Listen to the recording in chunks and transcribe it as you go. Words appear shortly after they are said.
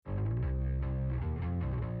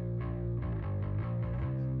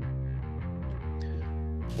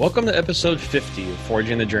Welcome to episode 50 of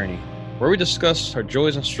Forging the Journey, where we discuss our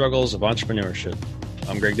joys and struggles of entrepreneurship.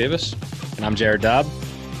 I'm Greg Davis. And I'm Jared Dobb.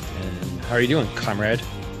 And how are you doing, comrade?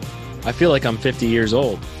 I feel like I'm 50 years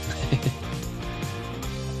old.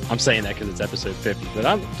 I'm saying that because it's episode 50, but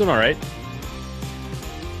I'm doing all right.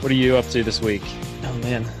 What are you up to this week? Oh,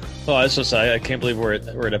 man. Well, I was supposed to say, I can't believe we're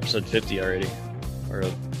at episode 50 already.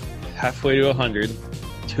 We're halfway to 100,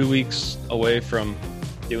 2 weeks away from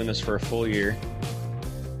doing this for a full year.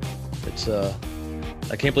 It's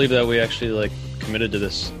I can't believe that we actually committed to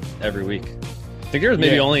this every week. I think there was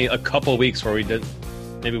maybe only a couple weeks where we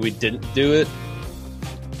didn't do it,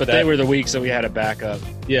 but they were the weeks that we had a backup.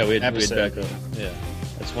 Yeah, we had backup. Yeah,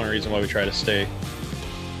 that's one reason why we try to stay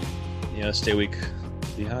a week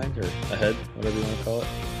behind or ahead, whatever you want to call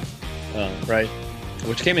it. Right.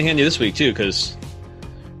 Which came in handy this week too, because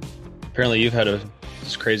apparently you've had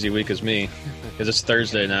as crazy week as me, because it's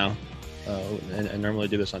Thursday now. And I normally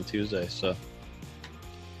do this on Tuesday, so.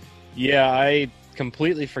 Yeah, I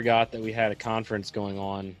completely forgot that we had a conference going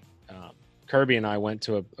on. Kirby and I went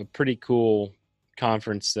to a pretty cool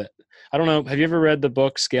conference that, I don't know, have you ever read the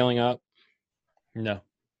book Scaling Up? No.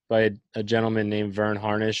 By a gentleman named Verne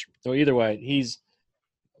Harnish. So either way, he's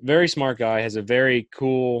a very smart guy, has a very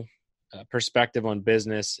cool perspective on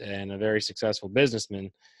business, and a very successful businessman.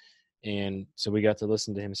 And so we got to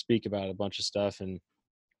listen to him speak about a bunch of stuff, and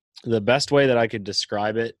the best way that I could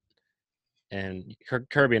describe it, and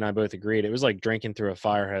Kirby and I both agreed, it was like drinking through a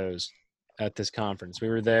fire hose at this conference. We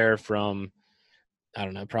were there from, I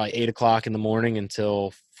don't know, probably 8 o'clock in the morning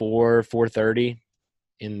until 4:30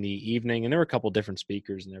 in the evening. And there were a couple different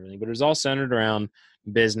speakers and everything, but it was all centered around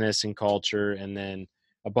business and culture, and then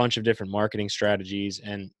a bunch of different marketing strategies.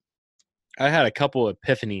 And I had a couple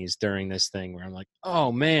epiphanies during this thing where I'm like,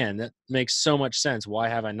 oh man, that makes so much sense. Why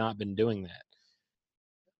have I not been doing that?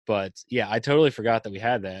 But yeah, I totally forgot that we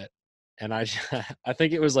had that. And I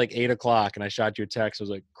think it was like 8 o'clock, and I shot you a text. I was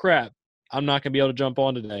like, crap, I'm not going to be able to jump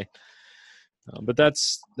on today. But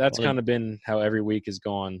that's kind of been how every week has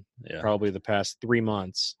gone, probably the past 3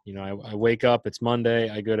 months. I wake up, it's Monday,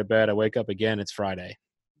 I go to bed, I wake up again, it's Friday.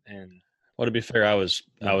 And well, to be fair, I was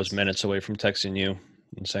minutes away from texting you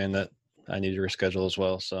and saying that I need to reschedule as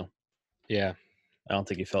well. So yeah, I don't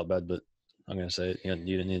think you felt bad, but I'm going to say you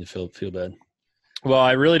didn't need to feel bad. Well,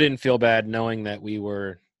 I really didn't feel bad knowing that we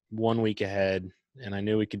were 1 week ahead, and I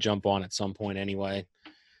knew we could jump on at some point anyway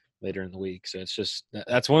later in the week. So it's just,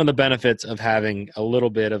 that's one of the benefits of having a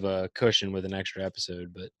little bit of a cushion with an extra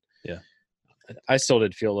episode. But yeah, I still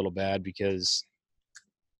did feel a little bad because,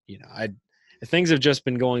 things have just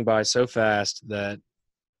been going by so fast that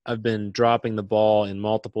I've been dropping the ball in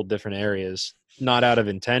multiple different areas, not out of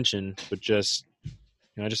intention, but just,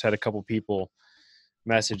 I just had a couple people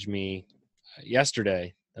message me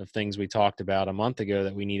yesterday of things we talked about a month ago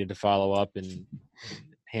that we needed to follow up and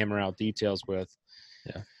hammer out details with.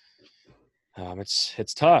 Yeah.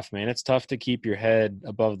 It's tough, man. It's tough to keep your head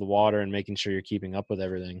above the water and making sure you're keeping up with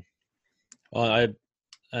everything. Well,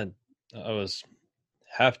 I was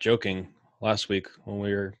half joking last week when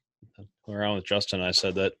we were on with Justin. I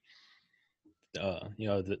said that,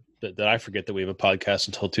 that I forget that we have a podcast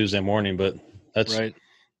until Tuesday morning, but that's right.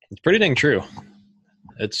 It's pretty dang true.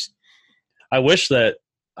 I wish that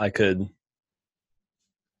I could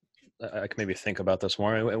maybe think about this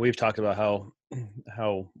more. We've talked about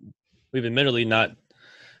how we've admittedly not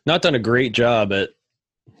done a great job at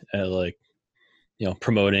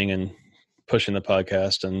promoting and pushing the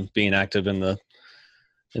podcast and being active in the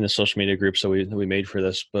social media groups that we made for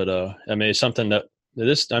this. But it's something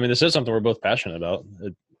this is something we're both passionate about.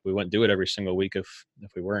 We wouldn't do it every single week if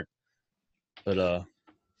we weren't. But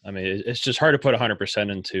it's just hard to put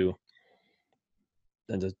 100% into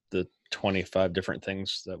the 25 different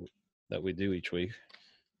things that we do each week.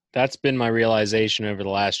 That's been my realization over the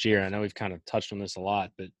last year. I know we've kind of touched on this a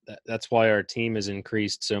lot, but that's why our team has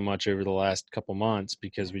increased so much over the last couple months,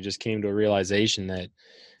 because we just came to a realization that,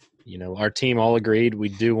 our team all agreed we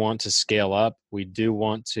do want to scale up. We do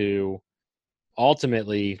want to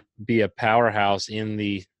ultimately be a powerhouse in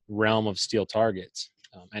the realm of steel targets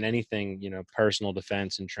and anything, personal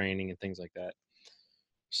defense and training and things like that.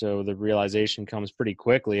 So the realization comes pretty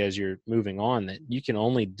quickly as you're moving on that you can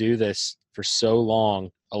only do this for so long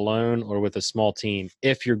alone or with a small team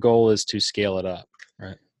if your goal is to scale it up.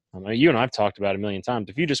 Right. You and I've talked about it a million times.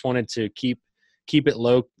 If you just wanted to keep it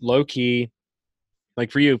low key,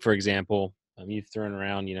 like for you, for example, you've thrown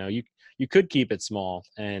around, you could keep it small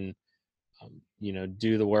and,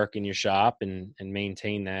 do the work in your shop and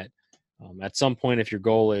maintain that. At some point, if your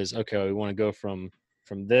goal is, okay, we want to go from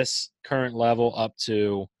this current level up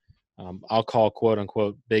to I'll call quote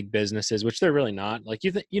unquote big businesses, which they're really not. Like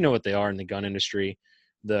you know what they are in the gun industry.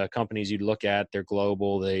 The companies you'd look at, they're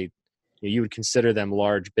global. You would consider them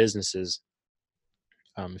large businesses.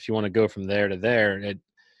 If you want to go from there to there, it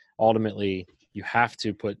ultimately you have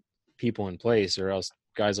to put people in place, or else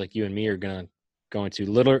guys like you and me are going to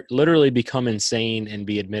literally become insane and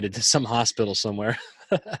be admitted to some hospital somewhere.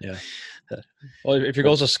 Yeah. Well, if your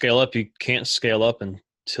goal is to scale up, you can't scale up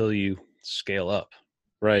until you scale up.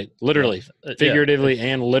 Right. Literally, figuratively,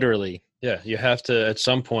 and literally. Yeah. You have to at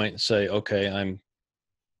some point say, okay, I'm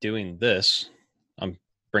doing this. I'm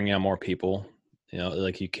bringing on more people.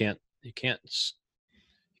 Like you can't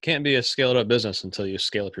be a scaled up business until you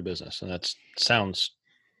scale up your business. And that sounds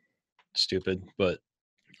stupid, but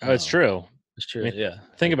it's true. It's true. I mean, yeah.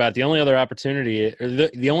 Think about it. The only other opportunity, or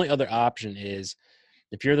the only other option is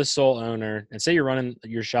if you're the sole owner and say you're running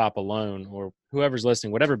your shop alone, or whoever's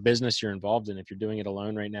listening, whatever business you're involved in, if you're doing it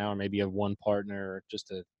alone right now, or maybe you have one partner or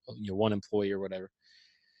just one employee or whatever,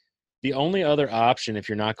 the only other option if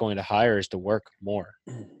you're not going to hire is to work more.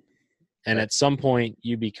 And at some point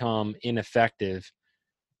you become ineffective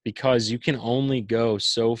because you can only go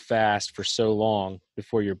so fast for so long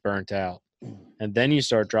before you're burnt out. And then you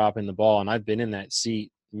start dropping the ball. And I've been in that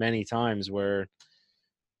seat many times where,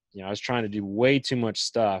 I was trying to do way too much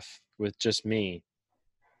stuff with just me.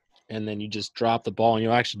 And then you just drop the ball and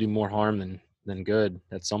you'll actually do more harm than good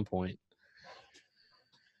at some point.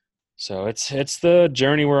 So it's the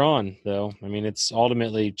journey we're on, though. I mean, it's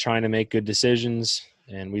ultimately trying to make good decisions,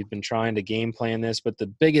 and we've been trying to game plan this. But the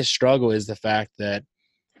biggest struggle is the fact that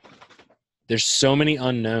there's so many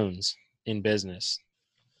unknowns in business,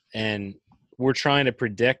 and we're trying to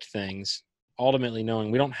predict things, ultimately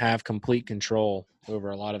knowing we don't have complete control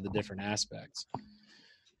over a lot of the different aspects.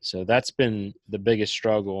 So that's been the biggest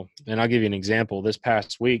struggle. And I'll give you an example. This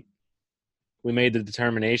past week, we made the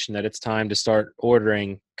determination that it's time to start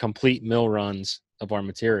ordering complete mill runs of our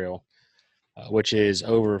material, which is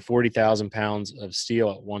over 40,000 pounds of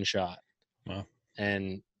steel at one shot. Wow.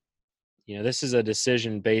 And, this is a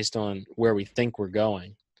decision based on where we think we're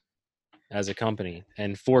going as a company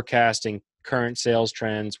and forecasting current sales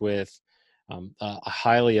trends with a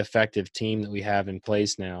highly effective team that we have in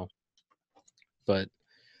place now. But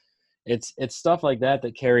it's stuff like that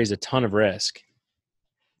carries a ton of risk.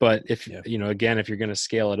 But if, again, if you're going to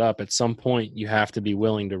scale it up, at some point you have to be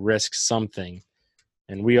willing to risk something.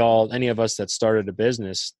 And any of us that started a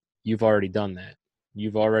business, you've already done that.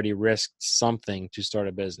 You've already risked something to start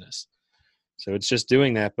a business. So it's just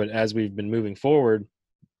doing that. But as we've been moving forward,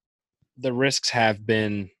 the risks have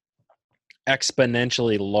been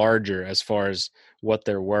exponentially larger as far as what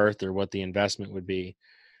they're worth or what the investment would be.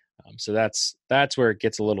 So that's where it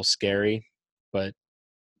gets a little scary. But,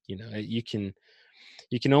 you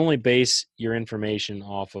can only base your information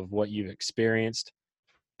off of what you've experienced,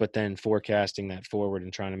 but then forecasting that forward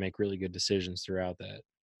and trying to make really good decisions throughout that.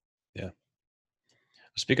 Yeah.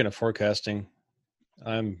 Speaking of forecasting,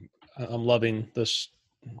 I'm loving this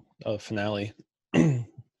Finale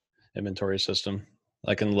inventory system.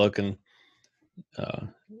 I can look and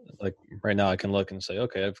like right now I can look and say,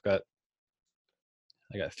 okay,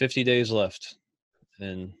 I got 50 days left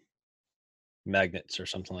in magnets or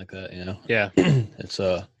something like that, Yeah.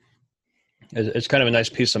 It's kind of a nice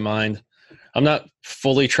peace of mind. I'm not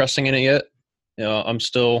fully trusting in it yet. I'm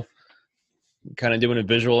still kind of doing a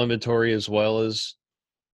visual inventory as well as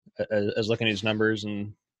looking at these numbers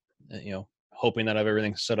and hoping that I have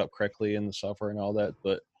everything set up correctly in the software and all that.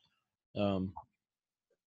 But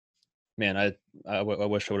man, I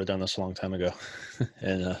wish I would have done this a long time ago.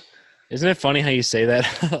 And isn't it funny how you say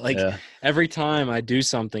that? Every time I do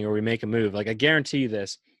something or we make a move, I guarantee you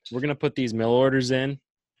this, we're going to put these mill orders in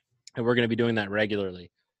and we're going to be doing that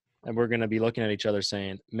regularly. And we're going to be looking at each other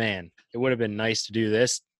saying, man, it would have been nice to do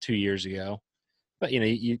this 2 years ago. But,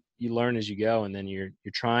 you learn as you go, and then you're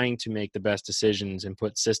trying to make the best decisions and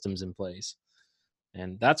put systems in place.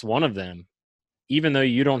 And that's one of them. Even though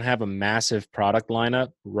you don't have a massive product lineup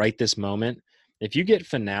right this moment, if you get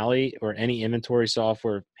Finale or any inventory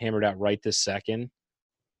software hammered out right this second,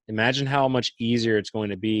 imagine how much easier it's going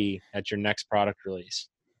to be at your next product release.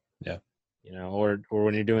 Yeah. Or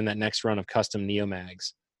when you're doing that next run of custom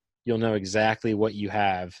Neomags, you'll know exactly what you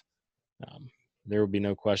have. There will be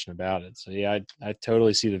no question about it. So yeah, I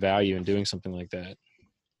totally see the value in doing something like that.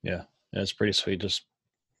 Yeah. It's pretty sweet. Just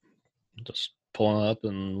pulling up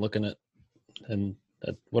and looking at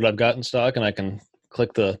what I've got in stock, and I can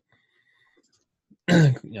click the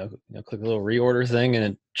click the little reorder thing, and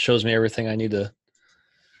it shows me everything I need to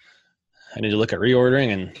look at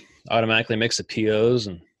reordering, and automatically makes the POs,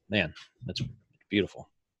 and man, that's beautiful.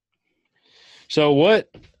 So what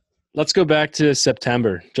let's go back to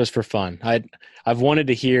September just for fun. I've wanted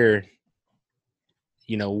to hear,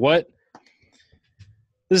 what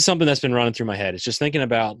this is something that's been running through my head. It's just thinking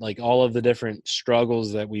about like all of the different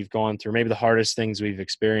struggles that we've gone through, maybe the hardest things we've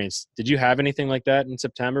experienced. Did you have anything like that in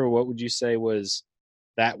September? What would you say was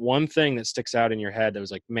that one thing that sticks out in your head that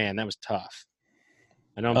was like, man, that was tough?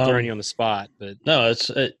 I know I'm throwing you on the spot, but no,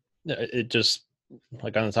 it just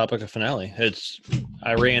like on the topic of finale,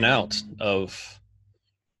 I ran out of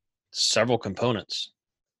several components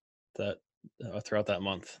that throughout that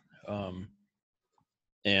month.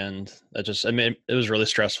 And that just, I mean, it was really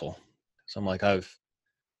stressful. So I'm like, I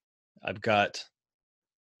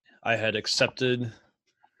had accepted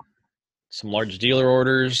some large dealer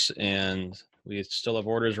orders, and we still have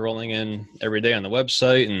orders rolling in every day on the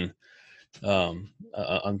website. And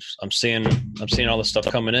I'm seeing all the stuff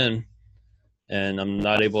coming in, and I'm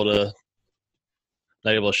not able to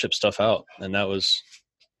ship stuff out. And that was,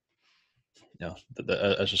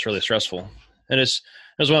 that's just really stressful. And it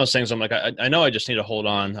was one of those things. I'm like, I know I just need to hold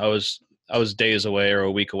on. I was days away or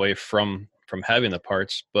a week away from having the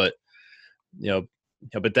parts, but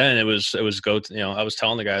but then it was go. I was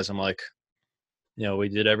telling the guys, I'm like, we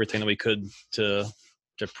did everything that we could to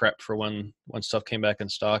prep for when stuff came back in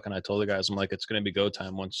stock. And I told the guys, I'm like, it's going to be go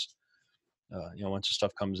time once the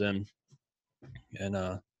stuff comes in.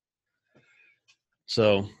 And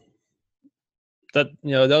so that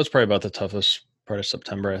that was probably about the toughest part of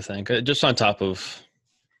September, I think. Just on top of,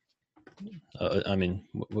 I mean,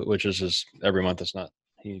 which is every month. It's not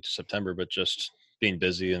September, but just being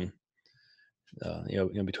busy and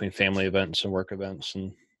between family events and work events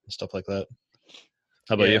and stuff like that.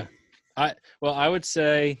 How about you? I would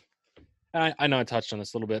say, I know I touched on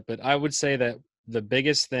this a little bit, but I would say that the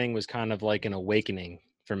biggest thing was kind of like an awakening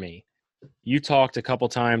for me. You talked a couple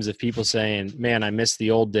times of people saying, man, I miss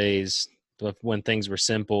the old days when things were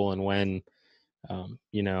simple and when,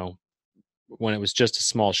 when it was just a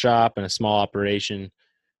small shop and a small operation.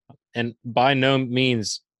 And by no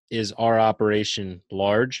means is our operation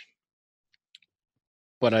large,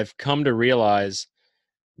 but I've come to realize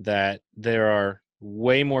that there are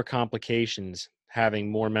way more complications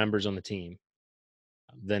having more members on the team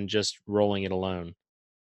than just rolling it alone.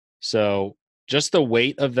 So just the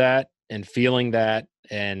weight of that and feeling that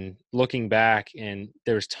and looking back, and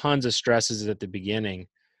there's tons of stresses at the beginning,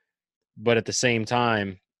 but at the same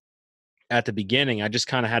time, at the beginning, I just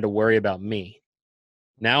kind of had to worry about me.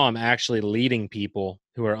 Now I'm actually leading people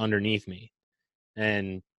who are underneath me,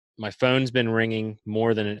 and my phone's been ringing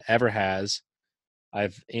more than it ever has.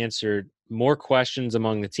 I've answered more questions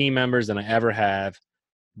among the team members than I ever have.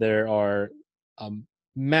 There are a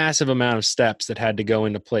massive amount of steps that had to go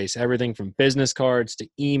into place, everything from business cards to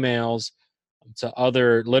emails to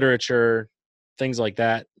other literature, things like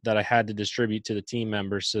that I had to distribute to the team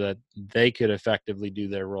members so that they could effectively do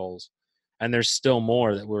their roles. And there's still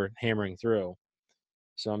more that we're hammering through.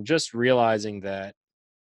 So I'm just realizing that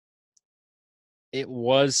it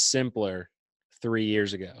was simpler 3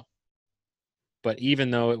 years ago. But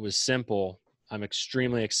even though it was simple, I'm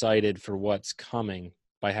extremely excited for what's coming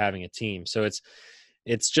by having a team. So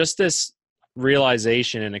it's just this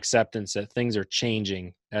realization and acceptance that things are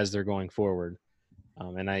changing as they're going forward.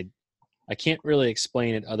 And I can't really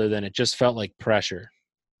explain it other than it just felt like pressure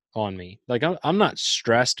on me. Like I'm not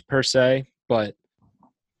stressed per se, but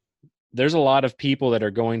there's a lot of people that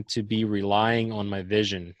are going to be relying on my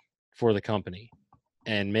vision for the company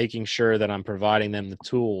and making sure that I'm providing them the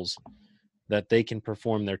tools that they can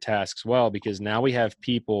perform their tasks well, because now we have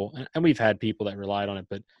people, and we've had people that relied on it,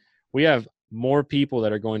 but we have more people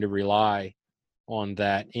that are going to rely on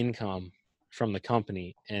that income from the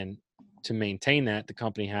company. And to maintain that, the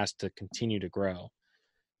company has to continue to grow.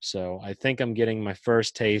 So I think I'm getting my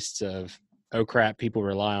first tastes of, oh crap, people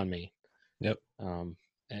rely on me. Yep.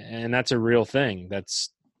 And that's a real thing. That's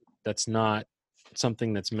not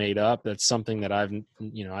something that's made up. That's something that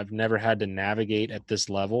I've never had to navigate at this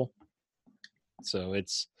level. So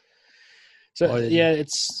it's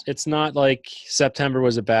not like September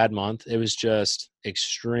was a bad month. It was just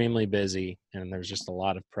extremely busy, and there's just a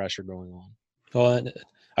lot of pressure going on. Well,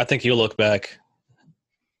 I think you'll look back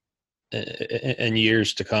in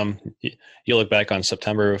years to come. You'll look back on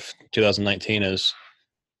September of 2019 as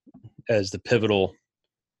the pivotal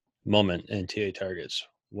moment in TA Targets,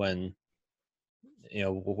 when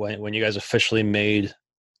you guys officially made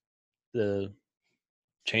the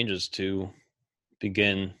changes to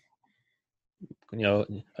begin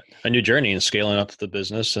a new journey and scaling up the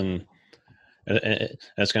business, and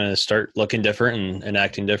it's going to start looking different and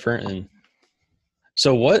acting different. And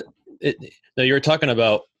so now you were talking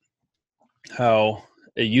about how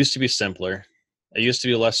it used to be simpler, It used to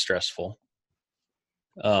be less stressful.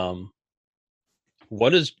 Um,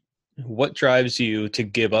 what drives you to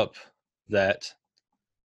give up that,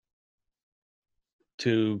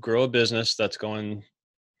 to grow a business that's going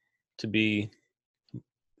to be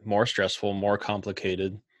more stressful, more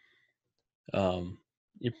complicated?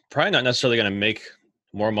 You're probably not necessarily going to make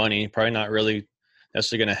more money. Probably not really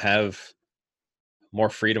necessarily going to have more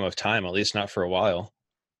freedom of time, at least not for a while.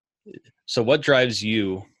 So, what drives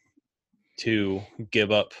you to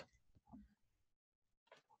give up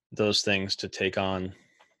those things to take on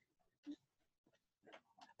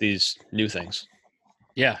these new things?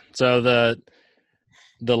 Yeah. So the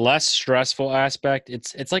less stressful aspect,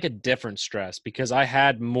 it's like a different stress because I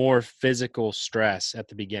had more physical stress at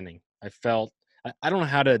the beginning. I felt I don't know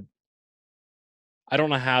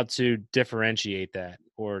how to differentiate that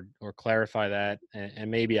or clarify that, and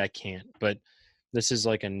maybe I can't, but this is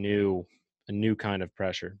like a new kind of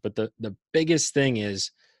pressure. But the biggest thing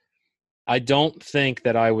is I don't think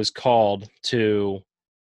that I was called to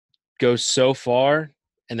go so far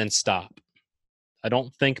and then stop. I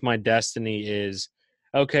don't think my destiny is,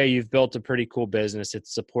 okay, you've built a pretty cool business.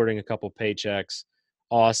 It's supporting a couple paychecks.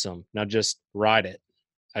 Awesome. Now just ride it.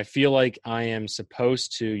 I feel like I am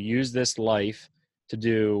supposed to use this life to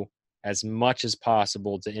do as much as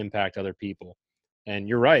possible to impact other people. And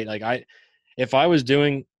you're right. If I was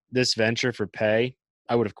doing this venture for pay,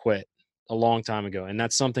 I would have quit a long time ago. And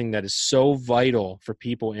that's something that is so vital for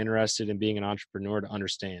people interested in being an entrepreneur to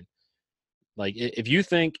understand. Like if you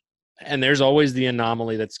think, and there's always the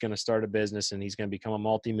anomaly that's going to start a business and he's going to become a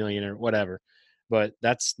multimillionaire, whatever, but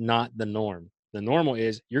that's not the norm. The normal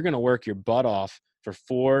is you're going to work your butt off for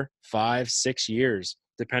 4, 5, 6 years,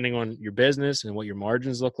 depending on your business and what your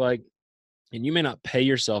margins look like. And you may not pay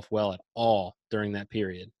yourself well at all during that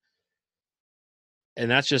period.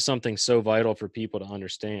 And that's just something so vital for people to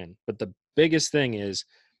understand. But the biggest thing is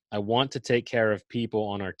I want to take care of people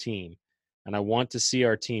on our team. And I want to see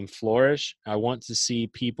our team flourish. I want to see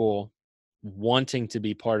people wanting to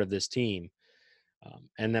be part of this team.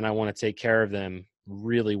 And then I want to take care of them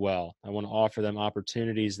really well. I want to offer them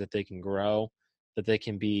opportunities that they can grow, that they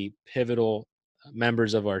can be pivotal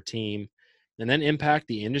members of our team, and then impact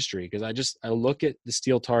the industry. Because I look at the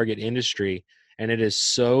steel target industry and it is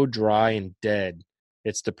so dry and dead.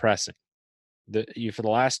 It's depressing. For the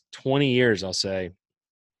last 20 years, I'll say,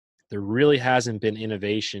 there really hasn't been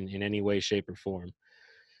innovation in any way, shape, or form.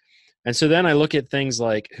 And so then I look at things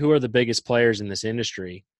like who are the biggest players in this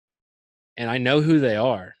industry, and I know who they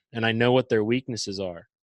are, and I know what their weaknesses are.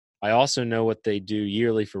 I also know what they do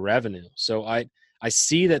yearly for revenue. So I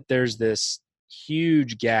see that there's this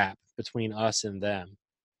huge gap between us and them.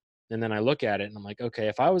 And then I look at it and I'm like, okay,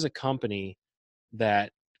 if I was a company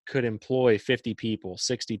that could employ 50 people,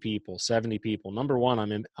 60 people, 70 people, number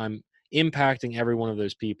one, I'm impacting every one of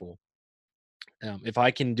those people. If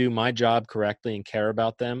I can do my job correctly and care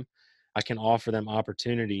about them, I can offer them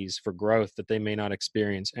opportunities for growth that they may not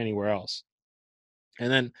experience anywhere else.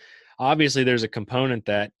 And then obviously there's a component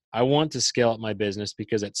that I want to scale up my business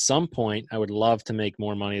because at some point I would love to make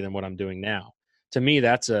more money than what I'm doing now. To me,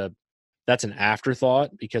 that's an afterthought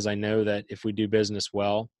because I know that if we do business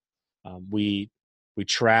well, we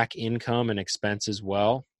track income and expenses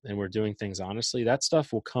well, and we're doing things honestly, that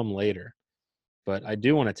stuff will come later. But I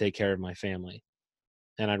do want to take care of my family.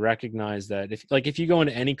 And I recognize that if you go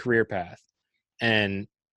into any career path and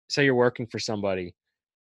say you're working for somebody,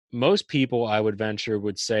 most people I would venture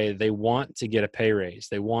would say they want to get a pay raise.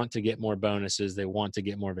 They want to get more bonuses. They want to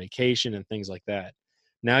get more vacation and things like that.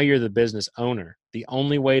 Now you're the business owner. The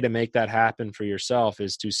only way to make that happen for yourself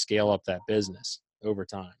is to scale up that business over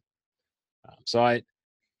time. So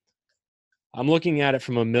I'm looking at it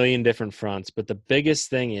from a million different fronts, but the biggest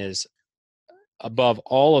thing is above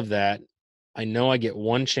all of that, I know I get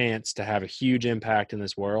one chance to have a huge impact in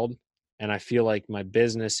this world. And I feel like my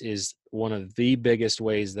business is one of the biggest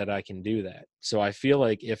ways that I can do that. So I feel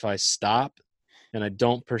like if I stop and I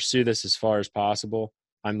don't pursue this as far as possible,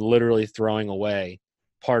 I'm literally throwing away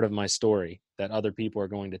part of my story that other people are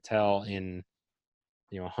going to tell in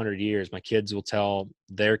 100 years. My kids will tell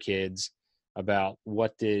their kids about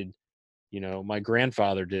what did my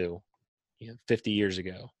grandfather do 50 years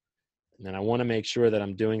ago. And I want to make sure that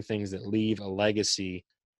I'm doing things that leave a legacy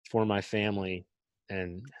for my family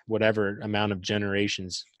and whatever amount of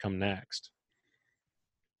generations come next.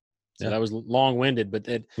 So that was long-winded, but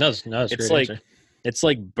it's it's great like answer. It's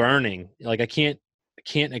like burning. Like I can't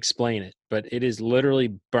explain it, but it is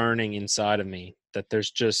literally burning inside of me that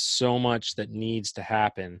there's just so much that needs to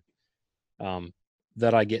happen,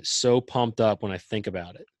 that I get so pumped up when I think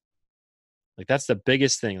about it. Like that's the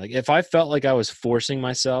biggest thing. Like if I felt like I was forcing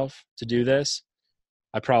myself to do this,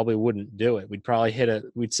 I probably wouldn't do it.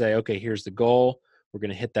 We'd say, okay, here's the goal. We're going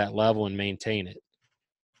to hit that level and maintain it.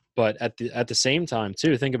 But at the same time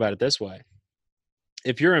too, think about it this way.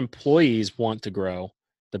 If your employees want to grow,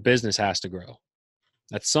 the business has to grow.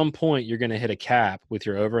 At some point, you're going to hit a cap with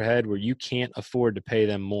your overhead where you can't afford to pay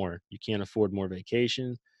them more. You can't afford more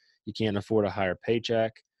vacation. You can't afford a higher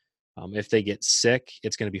paycheck. If they get sick,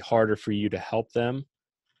 it's going to be harder for you to help them.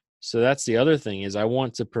 So that's the other thing is I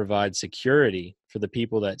want to provide security for the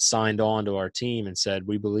people that signed on to our team and said,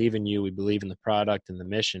 we believe in you, we believe in the product and the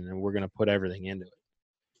mission, and we're going to put everything into it.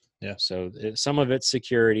 Yeah. So some of it's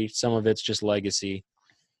security, some of it's just legacy.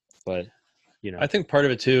 But, I think part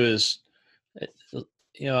of it too is,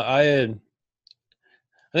 I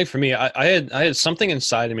think for me, I had something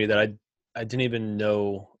inside of me that I didn't even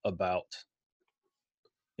know about,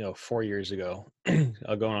 4 years ago,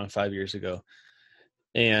 going on 5 years ago.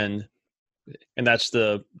 And that's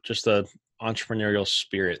the entrepreneurial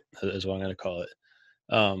spirit is what I'm going to call it.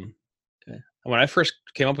 When I first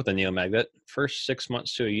came up with the Neomag, that first 6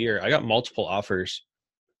 months to a year, I got multiple offers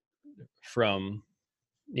from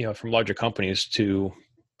larger companies to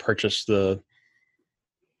purchase the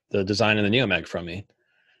design of the Neomag from me.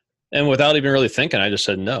 And without even really thinking, I just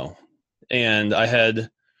said no. And I had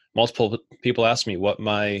multiple people ask me what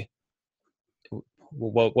my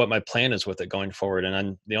plan is with it going forward.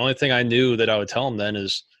 And the only thing I knew that I would tell them then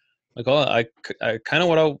is like, oh, I kind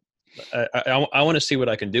of I want to see what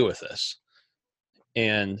I can do with this.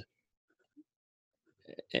 And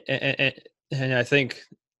I think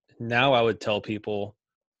now I would tell people,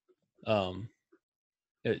 I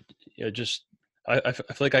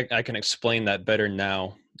feel like I can explain that better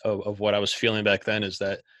now of what I was feeling back then is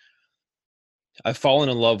that I've fallen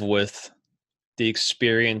in love with the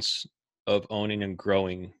experience of owning and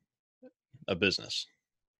growing a business.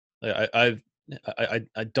 I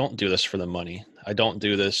don't do this for the money. I don't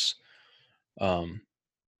do this. I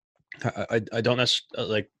don't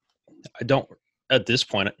necessarily I don't at this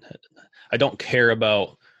point. I don't care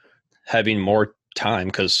about having more time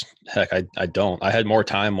because heck, I don't. I had more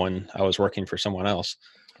time when I was working for someone else.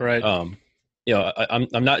 right. I'm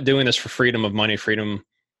not doing this for freedom of money, freedom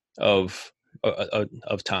of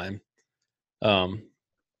time. I'm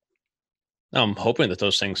hoping that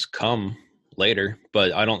those things come later,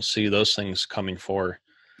 but I don't see those things coming for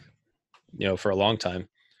a long time.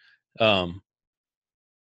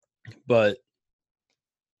 But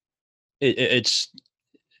it's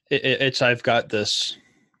I've got this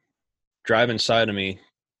drive inside of me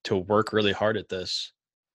to work really hard at this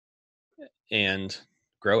and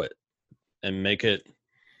grow it and make it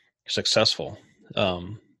successful. I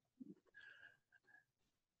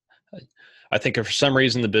think if for some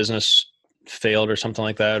reason the business failed or something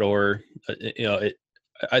like that, or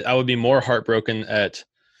I would be more heartbroken at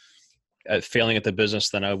failing at the business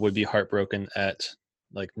than I would be heartbroken at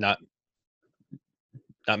like not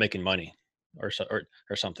making money or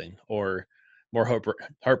something, or more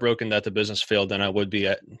heartbroken that the business failed than I would be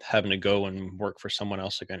at having to go and work for someone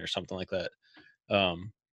else again or something like that. I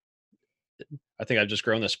think I've just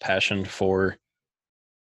grown this passion for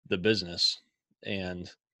the business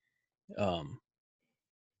and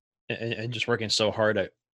just working so hard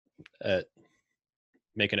at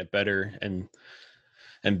making it better and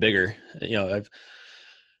bigger.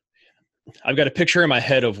 I've got a picture in my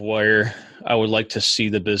head of where I would like to see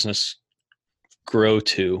the business grow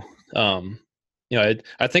to.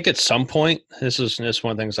 I think at some point, this is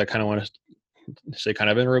one of the things I kind of want to say kind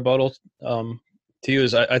of in rebuttal to you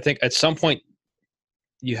is I think at some point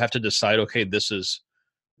you have to decide, okay, this is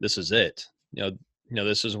it.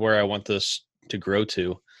 This is where I want this to grow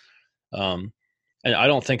to. And I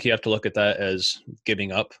don't think you have to look at that as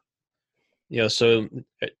giving up. So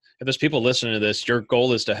if there's people listening to this, your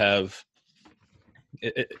goal is to have,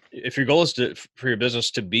 if your goal is for your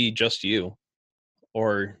business to be just you,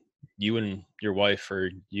 or you and your wife,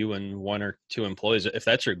 or you and one or two employees, if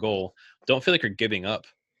that's your goal, don't feel like you're giving up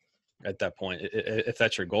at that point. If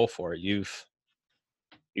that's your goal for it, you've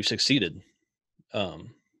succeeded to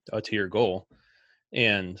your goal.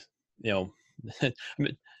 And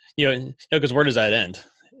because where does that end?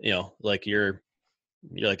 Like you're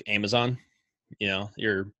like Amazon,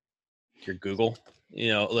 you're Google,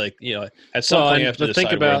 at some point you have to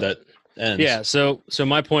decide where that ends. Yeah. So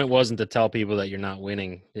my point wasn't to tell people that you're not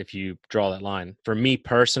winning if you draw that line. For me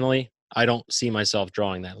personally, I don't see myself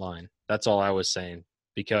drawing that line. That's all I was saying,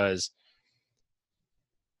 because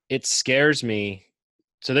it scares me.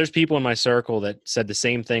 So there's people in my circle that said the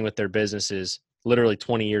same thing with their businesses literally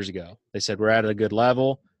 20 years ago. They said, we're at a good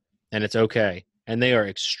level and it's okay. And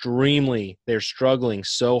they're struggling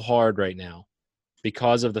so hard right now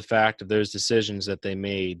because of the fact of those decisions that they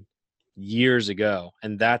made years ago.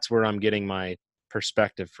 And that's where I'm getting my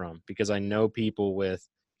perspective from, because I know people with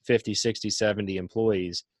 50, 60, 70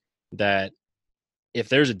 employees that if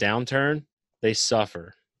there's a downturn, they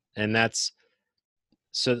suffer. And that's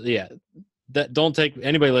so, yeah, that don't take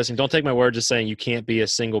anybody listening. Don't take my word just saying you can't be a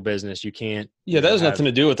single business. You can't. Yeah, that has nothing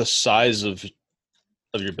to do with the size of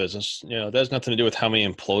your business. That has nothing to do with how many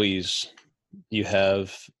employees you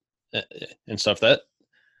have and stuff.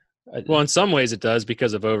 Well, in some ways it does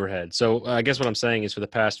because of overhead. So I guess what I'm saying is for the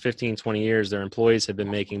past 15, 20 years, their employees have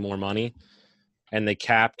been making more money and they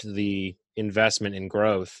capped the investment in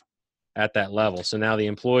growth at that level. So now the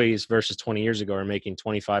employees versus 20 years ago are making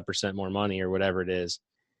 25% more money or whatever it is.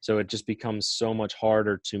 So it just becomes so much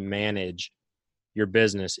harder to manage your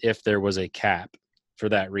business if there was a cap for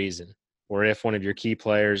that reason, or if one of your key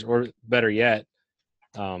players, or better yet,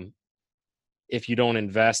 if you don't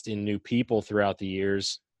invest in new people throughout the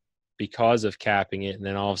years because of capping it, and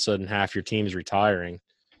then all of a sudden half your team's retiring.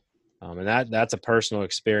 And that's a personal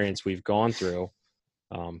experience we've gone through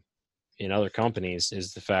in other companies,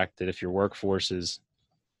 is the fact that if your workforce is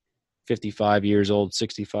 55 years old,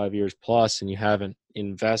 65 years plus, and you haven't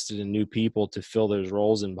invested in new people to fill those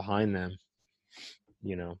roles in behind them,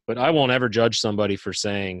 but I won't ever judge somebody for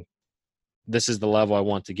saying this is the level I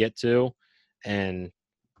want to get to, and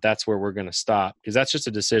that's where we're going to stop, because that's just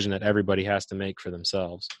a decision that everybody has to make for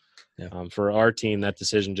themselves. Yeah. For our team, that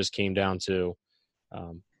decision just came down to,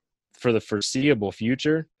 for the foreseeable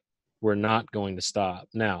future, we're not going to stop.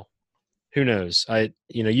 Now, who knows?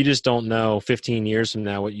 You just don't know 15 years from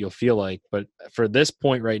now what you'll feel like. But for this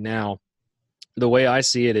point right now, the way I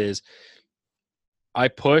see it is I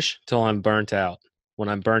push till I'm burnt out. When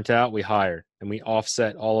I'm burnt out, we hire and we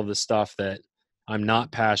offset all of the stuff that I'm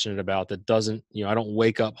not passionate about, that doesn't, I don't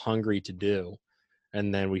wake up hungry to do.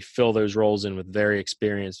 And then we fill those roles in with very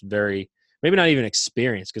experienced, maybe not even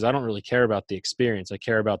experienced, because I don't really care about the experience. I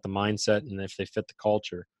care about the mindset and if they fit the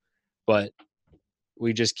culture. But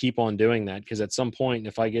we just keep on doing that, because at some point,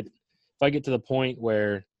 if I get to the point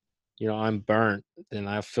where, I'm burnt, then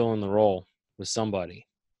I'll fill in the role with somebody.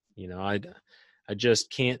 I just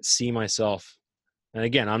can't see myself. And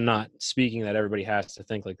again, I'm not speaking that everybody has to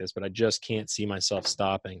think like this, but I just can't see myself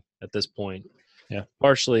stopping at this point. Yeah.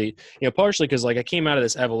 Partially because I came out of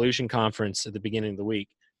this evolution conference at the beginning of the week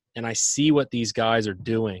and I see what these guys are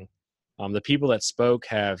doing. The people that spoke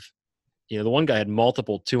have, the one guy had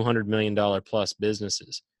multiple $200 million plus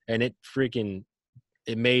businesses, and it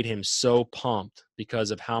made him so pumped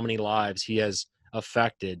because of how many lives he has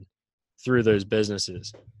affected through those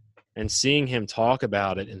businesses, and seeing him talk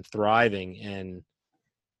about it and thriving. And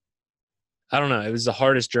I don't know, it was the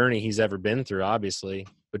hardest journey he's ever been through, obviously,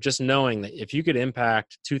 but just knowing that if you could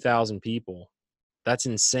impact 2,000 people, that's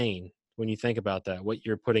insane when you think about that, what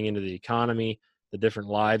you're putting into the economy, the different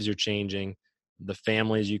lives you're changing, the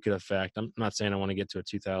families you could affect. I'm not saying I want to get to a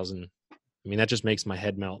 2,000. I mean, that just makes my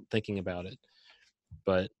head melt thinking about it.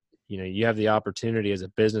 But, you have the opportunity as a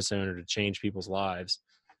business owner to change people's lives.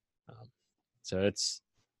 So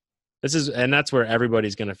that's where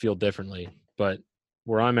everybody's going to feel differently. But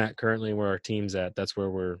where I'm at currently, where our team's at, that's where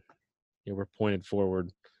we're pointed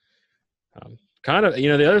forward.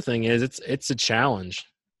 The other thing is it's a challenge.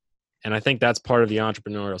 And I think that's part of the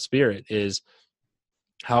entrepreneurial spirit is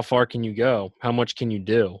how far can you go? How much can you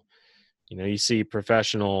do? You see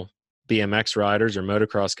professional BMX riders or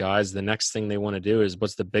motocross guys, the next thing they want to do is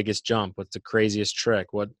what's the biggest jump? What's the craziest trick?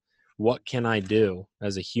 What can I do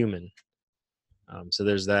as a human? So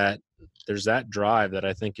there's that drive that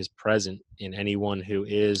I think is present in anyone who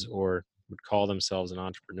is or would call themselves an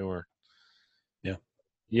entrepreneur. Yeah.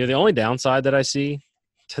 The only downside that I see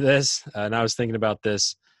to this, and I was thinking about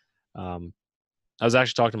this, I was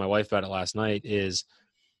actually talking to my wife about it last night, is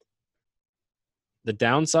the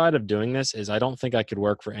downside of doing this is I don't think I could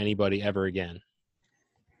work for anybody ever again.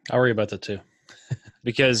 I worry about that too.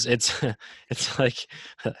 Because it's like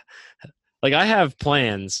I have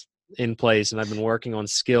plans in place, and I've been working on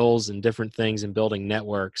skills and different things and building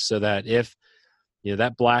networks so that if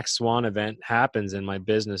that black swan event happens and my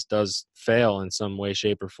business does fail in some way,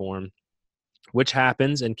 shape, or form, which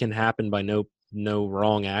happens and can happen by no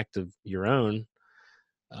wrong act of your own,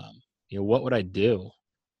 what would I do?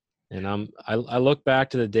 And I look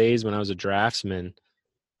back to the days when I was a draftsman,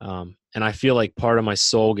 and I feel like part of my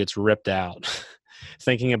soul gets ripped out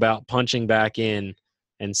thinking about punching back in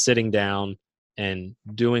and sitting down and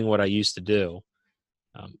doing what I used to do.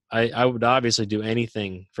 I would obviously do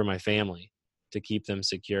anything for my family to keep them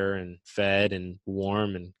secure and fed and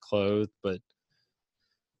warm and clothed, but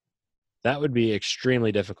that would be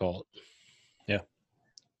extremely difficult. Yeah.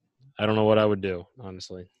 I don't know what I would do,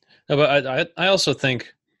 honestly. No, but I also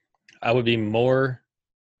think I would be more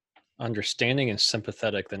understanding and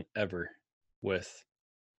sympathetic than ever with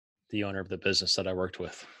the owner of the business that I worked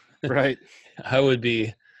with. Right. I would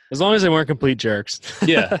be, As long as they weren't complete jerks.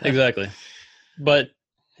 yeah, exactly. But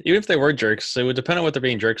even if they were jerks, it would depend on what they're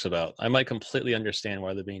being jerks about. I might completely understand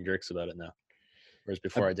why they're being jerks about it now, whereas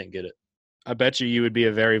before I didn't get it. I bet you would be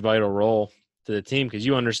a very vital role to the team because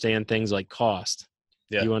you understand things like cost.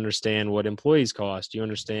 Yeah. You understand what employees cost. You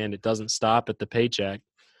understand it doesn't stop at the paycheck.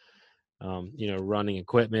 Running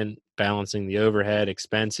equipment, balancing the overhead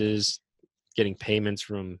expenses, getting payments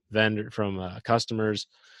from customers.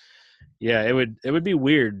 Yeah, it would be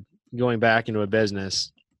weird going back into a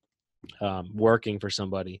business, working for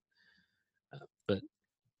somebody. But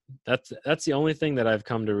that's the only thing that I've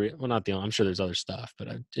come to not the only, I'm sure there's other stuff, but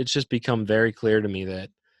it's just become very clear to me that,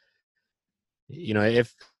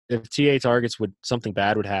 if TA targets something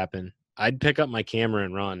bad would happen, I'd pick up my camera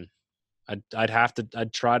and run.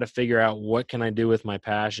 I'd try to figure out what can I do with my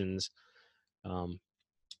passions. So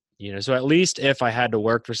at least if I had to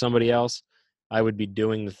work for somebody else, I would be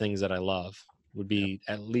doing the things that I love would be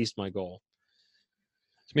at least my goal.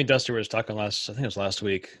 Me and Dusty were talking I think it was last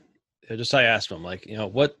week. I asked him, like,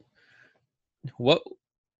 what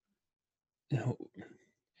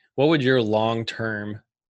would your long-term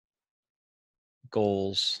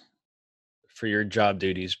goals for your job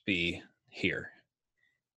duties be here?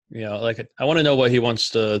 Like, I want to know what he wants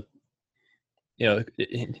to,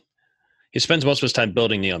 he spends most of his time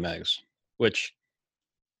building Neomags, which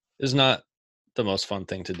is not the most fun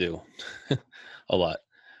thing to do a lot,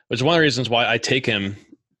 which is one of the reasons why I take him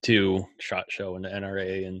to SHOT Show and the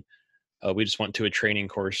NRA. And we just went to a training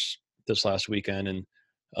course this last weekend. And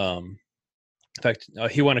in fact,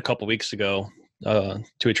 he went a couple weeks ago to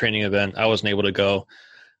a training event. I wasn't able to go,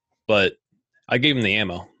 but I gave him the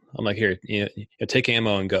ammo. I'm like, here, take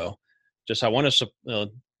ammo and go. I want to,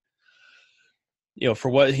 for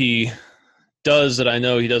what he does that I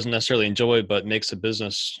know he doesn't necessarily enjoy, but makes the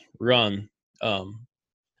business run.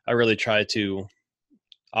 I really try to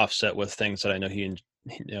offset with things that I know he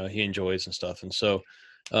enjoys and stuff. And so,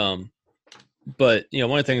 but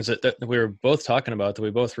one of the things that we were both talking about that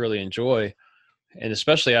we both really enjoy, and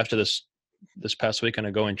especially after this past weekend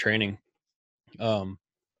of going training,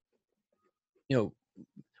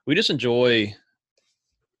 we just enjoy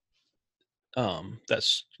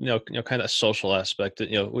that's kind of that social aspect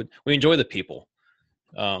that we enjoy the people,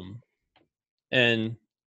 and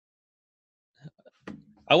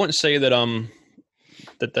I wouldn't say that I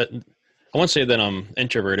won't say that I'm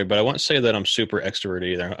introverted, but I won't say that I'm super extroverted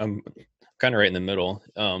either. I'm kind of right in the middle.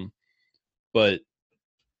 But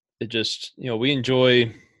it just, we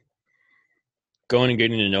enjoy going and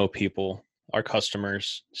getting to know people, our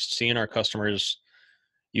customers, seeing our customers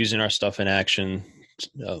using our stuff in action,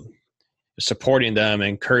 supporting them,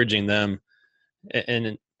 encouraging them.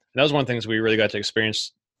 And that was one of the things we really got to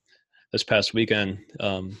experience this past weekend.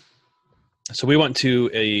 So we went to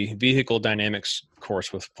a vehicle dynamics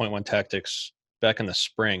course with Point One Tactics back in the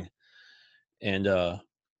spring, and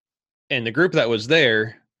the group that was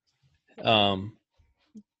there, we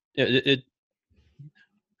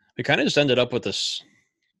kind of just ended up with this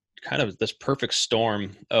perfect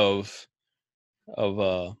storm of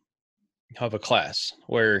a class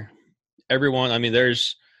where everyone. I mean, there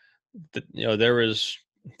was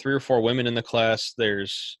 3 or 4 women in the class.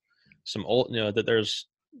 There's some old, there's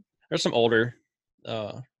some older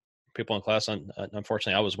people in class.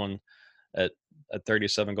 Unfortunately, I was one at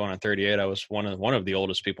 37 going on 38. I was one of the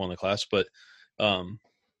oldest people in the class, but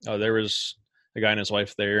there was a guy and his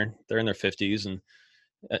wife there. They're in their 50s, and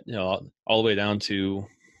all the way down to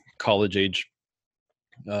college age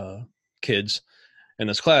kids in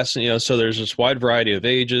this class. So there's this wide variety of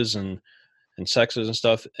ages and sexes and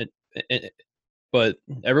stuff. But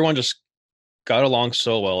everyone just got along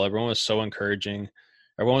so well. Everyone was so encouraging.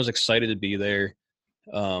 Everyone was excited to be there.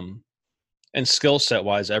 And skill set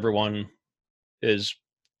wise, everyone is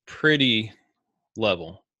pretty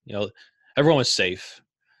level. Everyone was safe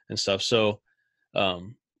and stuff. So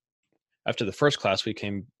after the first class we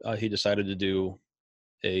came, he decided to do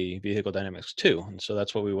a vehicle dynamics 2. And so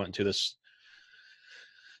that's what we went to this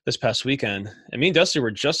past weekend. And me and Dusty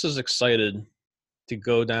were just as excited to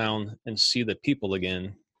go down and see the people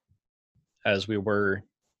again as we were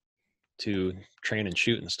to train and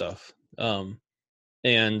shoot and stuff.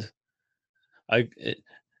 And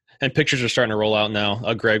pictures are starting to roll out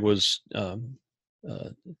now. Greg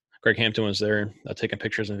Hampton was there taking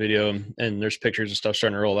pictures and video, and there's pictures and stuff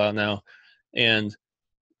starting to roll out now. And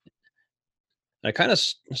I kind of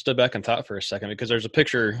stood back and thought for a second, because there's a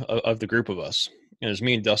picture of the group of us, there's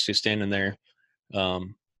me and Dusty standing there.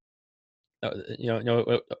 Um,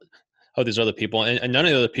 all these other people, and none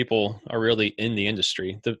of the other people are really in the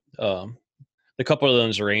industry. The couple of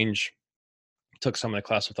those range took some of the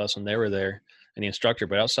class with us when they were there, and the instructor.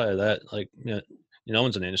 But outside of that, like no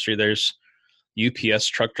one's in the industry. There's UPS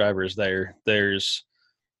truck drivers there. There's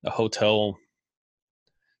a hotel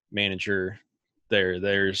manager there.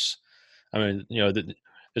 There's, I mean,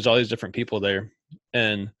 there's all these different people there,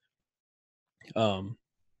 and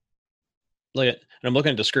like, and I'm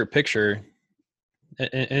looking at the script picture,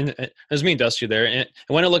 and there's me and Dusty there, and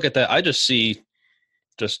when I look at that, I just see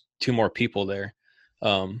just two more people there.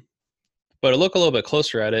 But I look a little bit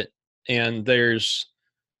closer at it, and there's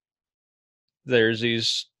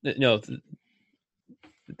these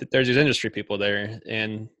there's these industry people there,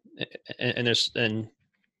 and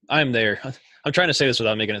I'm there. I'm trying to say this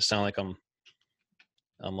without making it sound like I'm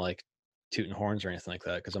like tooting horns or anything like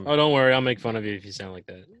that, because I'm. Oh, don't worry, I'll make fun of you if you sound like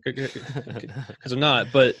that. Because I'm not,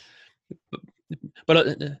 but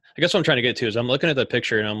I guess what I'm trying to get to is I'm looking at the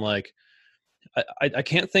picture and I'm like, I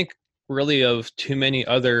can't think really of too many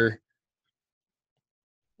other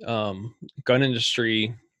gun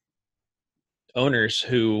industry owners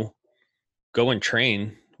who go and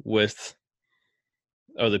train with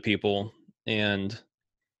other people, and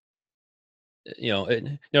who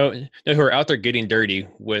are out there getting dirty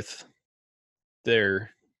with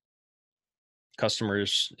their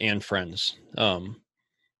customers and friends.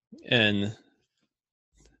 And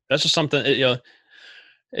that's just something, I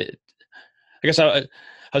guess I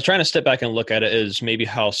was trying to step back and look at it as maybe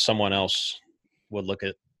how someone else would look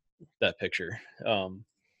at that picture.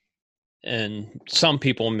 And some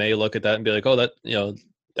people may look at that and be like, oh,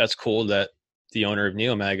 that's cool that the owner of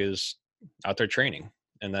Neomag is out there training,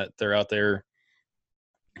 and that they're out there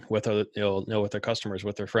with other, with their customers,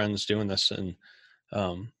 with their friends doing this. And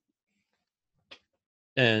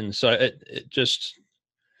so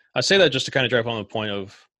I say that just to kind of drive home the point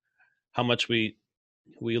of how much we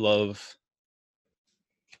love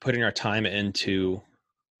putting our time into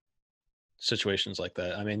situations like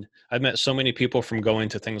that. I mean, I've met so many people from going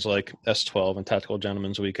to things like S12 and Tactical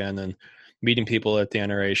Gentlemen's Weekend and meeting people at the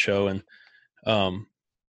NRA show. And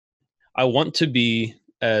I want to be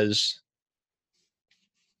as,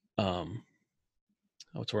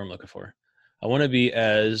 what's the word I'm looking for? I want to be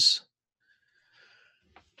as,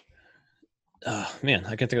 man,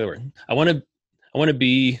 I can't think of the word. I want to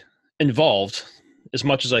be involved as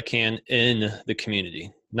much as I can in the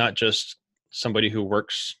community, not just somebody who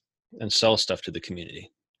works and sells stuff to the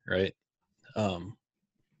community, right?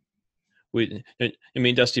 Me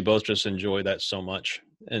and Dusty both just enjoy that so much,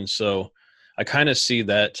 and so I kind of see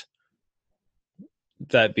that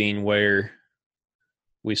being where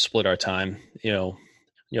we split our time.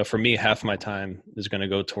 For me, half my time is going to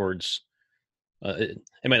go towards. It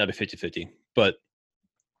might not be 50-50, but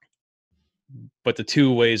the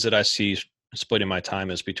two ways that I see splitting my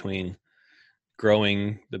time is between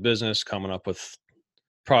growing the business, coming up with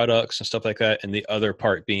products and stuff like that, and the other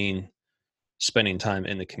part being spending time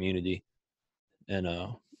in the community and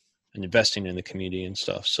investing in the community and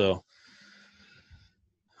stuff. So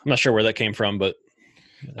I'm not sure where that came from, but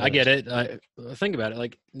I get it. I think about it,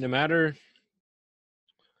 like, no matter,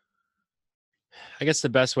 I guess the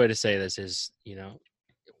best way to say this is,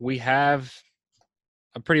 we have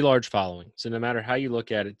a pretty large following. So no matter how you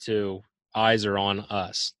look at it, too, eyes are on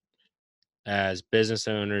us as business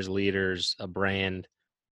owners, leaders, a brand,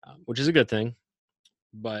 which is a good thing.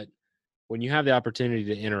 But when you have the opportunity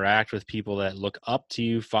to interact with people that look up to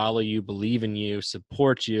you, follow you, believe in you,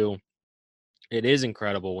 support you, it is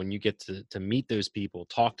incredible when you get to meet those people,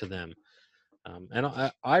 talk to them.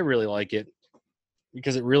 And I really like it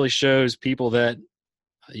because it really shows people that,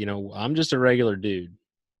 I'm just a regular dude.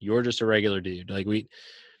 You're just a regular dude. Like,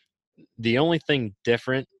 the only thing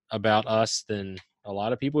different about us than a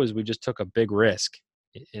lot of people is we just took a big risk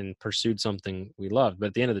and pursued something we loved. But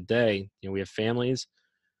at the end of the day, we have families,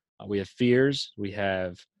 we have fears, we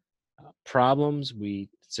have problems, we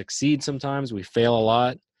succeed sometimes, we fail a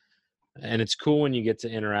lot. And it's cool when you get to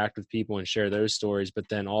interact with people and share those stories, but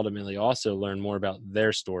then ultimately also learn more about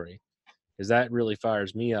their story, because that really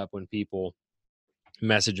fires me up when people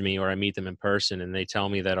message me or I meet them in person and they tell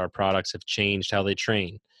me that our products have changed how they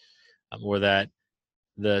train, or that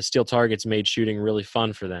the Steel Targets made shooting really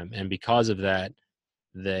fun for them, and because of that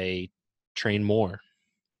they train more.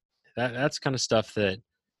 That's kind of stuff that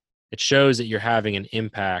it shows that you're having an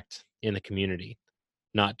impact in the community,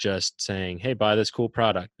 not just saying, hey, buy this cool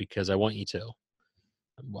product because I want you to.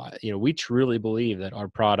 We truly believe that our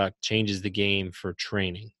product changes the game for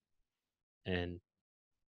training, and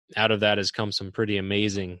out of that has come some pretty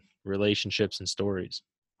amazing relationships and stories.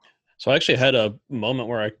 So I actually had a moment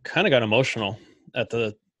where I kind of got emotional at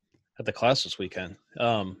the class this weekend.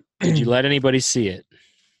 Did you let anybody see it?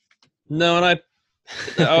 No, and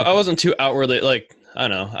I wasn't too outwardly, like, I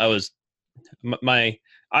don't know. My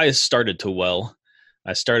eyes started to well.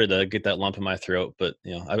 I started to get that lump in my throat, but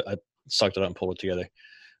I sucked it up and pulled it together.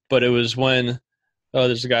 But it was when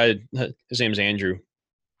there's a guy. His name's Andrew,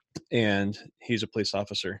 and he's a police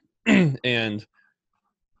officer, and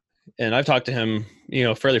I've talked to him,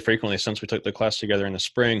 fairly frequently since we took the class together in the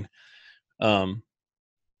spring. And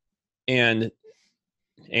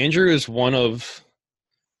Andrew is one of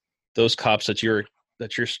those cops that you're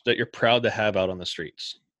proud to have out on the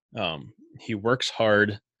streets. He works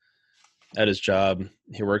hard at his job.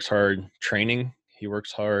 He works hard training. He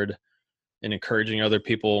works hard in encouraging other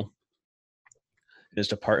people in his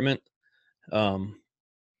department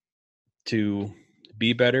to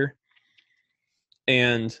be better.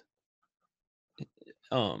 And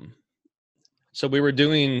so we were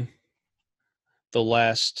doing the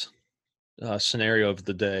last scenario of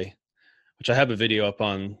the day, which I have a video up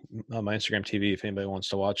on my Instagram TV if anybody wants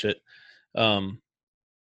to watch it.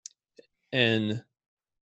 And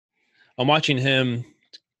I'm watching him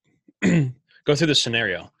go through the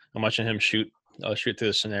scenario. I'm watching him shoot through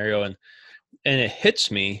the scenario, and it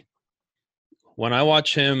hits me when I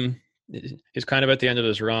watch him. He's kind of at the end of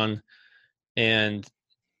his run, and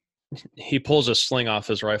he pulls a sling off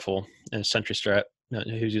his rifle and a sentry strap. No,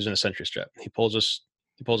 he was using a sentry strap. He pulls a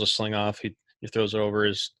sling off. He throws it over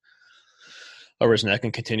his neck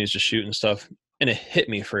and continues to shoot and stuff. And it hit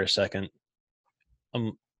me for a second.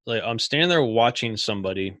 I'm standing there watching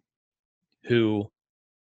somebody who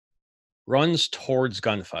runs towards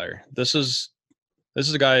gunfire. This is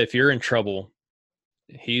a guy, if you're in trouble,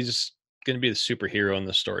 he's going to be the superhero in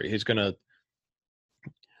this story. He's going to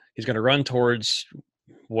run towards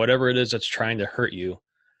whatever it is that's trying to hurt you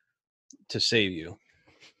to save you.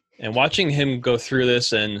 And watching him go through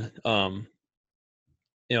this and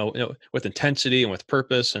with intensity and with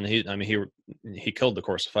purpose, and he killed the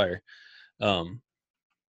course of fire.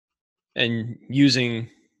 And using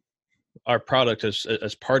our product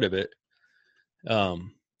as part of it,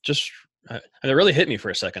 and it really hit me for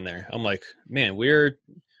a second there. I'm like, man, we're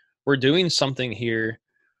doing something here,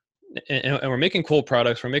 and we're making cool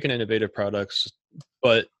products. We're making innovative products,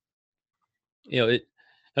 but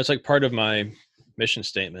that's like part of my mission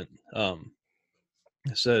statement. I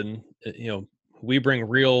said, we bring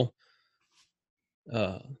real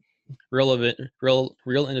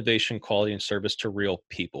innovation, quality, and service to real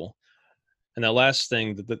people. And that last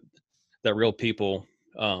thing, that real people,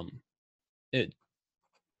 I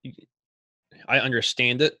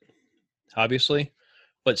understand it, obviously,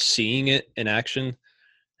 but seeing it in action,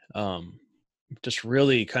 just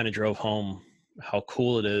really kind of drove home how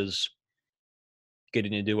cool it is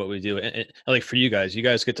getting to do what we do. And like for you guys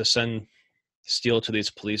get to send steel to these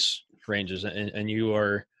police ranges, and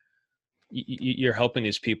you're helping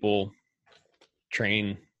these people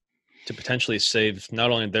train to potentially save not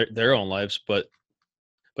only their own lives, but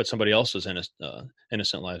somebody else's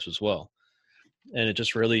innocent lives as well. And it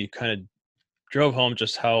just really kind of drove home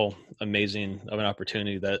just how amazing of an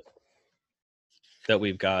opportunity that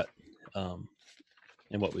we've got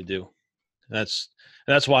in what we do. And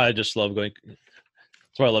that's why I just love going.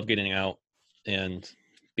 That's why I love getting out and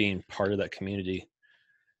being part of that community,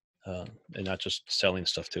 and not just selling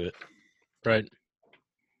stuff to it. Right.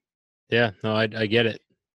 Yeah, no, I get it.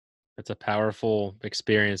 It's a powerful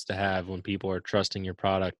experience to have when people are trusting your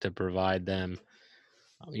product to provide them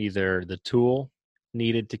either the tool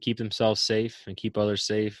needed to keep themselves safe and keep others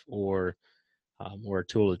safe, or a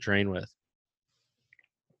tool to train with.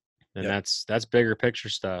 And Yep. that's bigger picture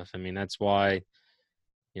stuff. I mean, that's why,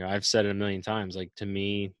 I've said it a million times, like, to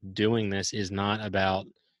me, doing this is not about,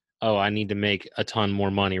 oh, I need to make a ton more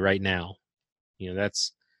money right now.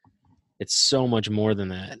 It's so much more than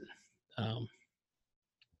that.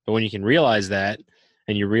 But when you can realize that,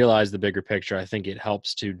 and you realize the bigger picture, I think it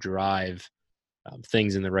helps to drive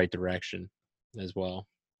things in the right direction as well.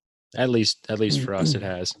 At least for us, it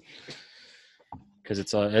has, because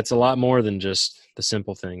it's a lot more than just the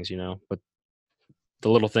simple things, but the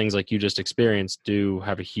little things like you just experienced do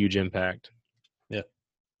have a huge impact. Yeah.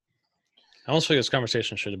 I almost think this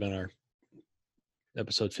conversation should have been our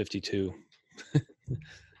episode 52.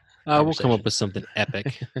 We'll come up with something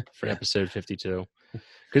epic for episode 52,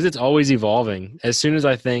 because it's always evolving. As soon as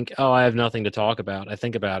I think, oh, I have nothing to talk about, I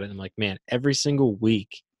think about it and I'm like, man, every single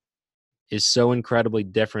week is so incredibly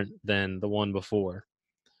different than the one before.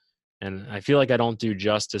 And I feel like I don't do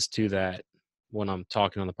justice to that when I'm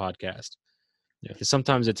talking on the podcast. Yeah. Because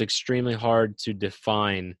sometimes it's extremely hard to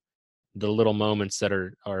define the little moments that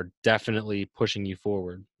are definitely pushing you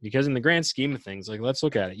forward. Because in the grand scheme of things, like, let's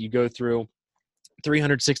look at it. You go through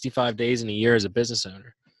 365 days in a year as a business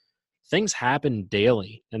owner. Things happen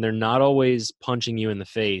daily, and they're not always punching you in the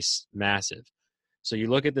face massive. So you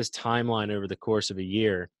look at this timeline over the course of a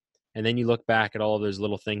year, and then you look back at all of those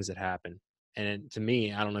little things that happen. And to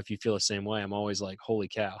me, I don't know if you feel the same way, I'm always like, holy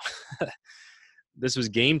cow, this was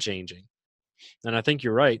game changing. And I think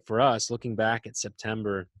you're right. For us, looking back at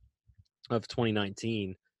September of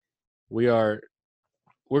 2019, we're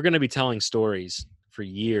going to be telling stories for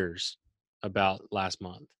years about last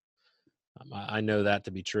month. I know that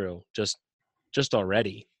to be true. Just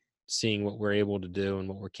already seeing what we're able to do and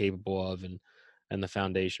what we're capable of, and the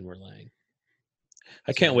foundation we're laying.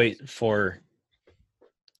 I can't wait for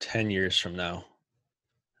 10 years from now.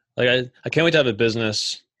 Like I can't wait to have a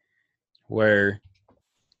business where,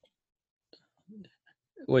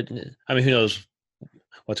 who knows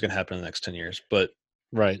what's going to happen in the next 10 years, but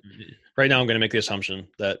right now I'm going to make the assumption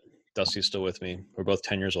that Dusty's still with me. We're both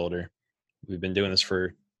 10 years older. We've been doing this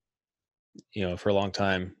for a long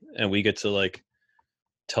time, and we get to like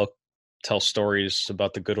tell stories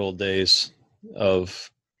about the good old days of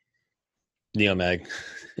Neomag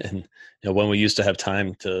and when we used to have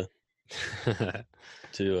time to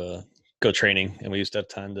go training, and we used to have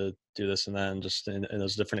time to do this and that, and just in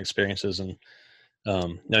those different experiences. And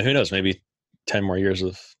now who knows, maybe 10 more years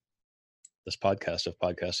of this podcast, if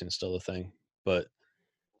podcasting is still a thing. But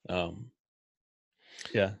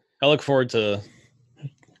yeah, I look forward to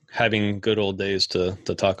having good old days to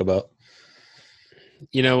talk about.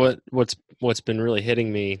 You know what's been really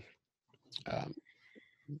hitting me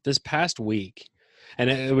this past week, and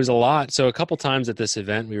it was a lot. So a couple times at this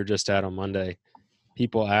event we were just at on Monday,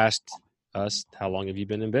 people asked us, how long have you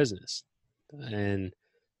been in business? And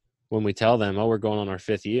when we tell them, oh, we're going on our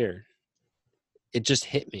 5th year, it just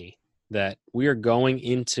hit me that we are going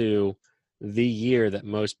into the year that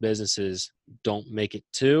most businesses don't make it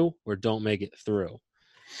to or don't make it through.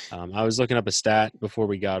 I was looking up a stat before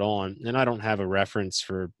we got on, and I don't have a reference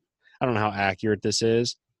for, I don't know how accurate this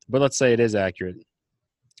is, but let's say it is accurate.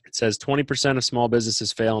 It says 20% of small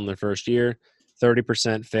businesses fail in their first year,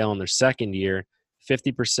 30% fail in their second year,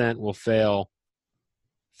 50% will fail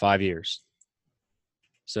 5 years.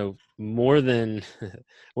 So more than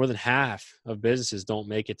half of businesses don't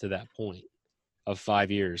make it to that point of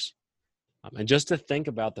 5 years. And just to think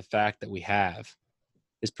about the fact that we have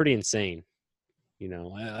is pretty insane.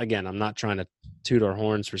 Again, I'm not trying to toot our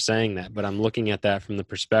horns for saying that, but I'm looking at that from the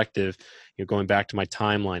perspective, going back to my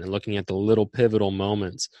timeline and looking at the little pivotal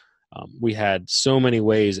moments. We had so many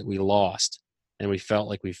ways that we lost and we felt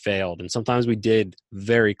like we failed. And sometimes we did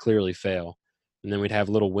very clearly fail. And then we'd have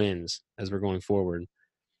little wins as we're going forward.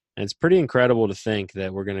 And it's pretty incredible to think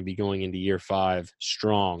that we're going to be going into year 5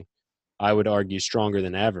 strong. I would argue stronger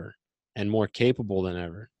than ever and more capable than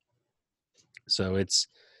ever. So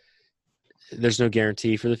there's no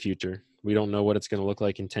guarantee for the future. We don't know what it's going to look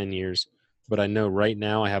like in 10 years, but I know right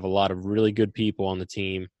now I have a lot of really good people on the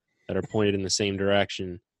team that are pointed in the same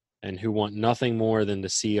direction and who want nothing more than to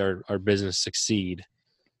see our business succeed.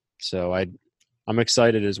 So I'm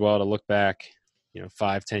excited as well to look back,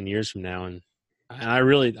 5-10 years from now. And I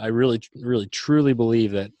really truly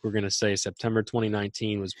believe that we're going to say September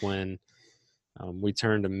 2019 was when we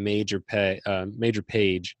turned a major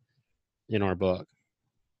page in our book.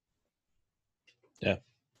 Yeah.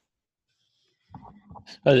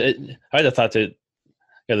 I had a thought the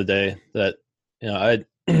other day that,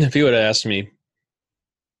 if you would have asked me,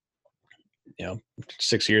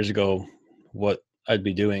 6 years ago, what I'd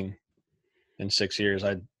be doing in 6 years,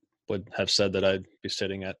 I would have said that I'd be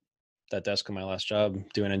sitting at that desk in my last job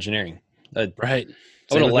doing engineering. Right.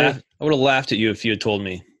 I would have laughed at you if you had told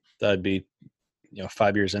me that I'd be,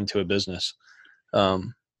 5 years into a business.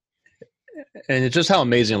 And it's just how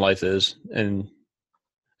amazing life is, and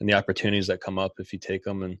the opportunities that come up if you take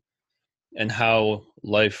them, and how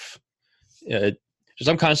life,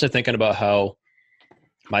 I'm constantly thinking about how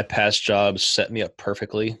my past jobs set me up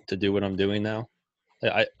perfectly to do what I'm doing now.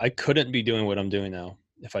 I couldn't be doing what I'm doing now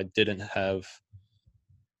if I didn't have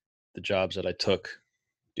the jobs that I took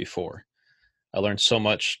before. I learned so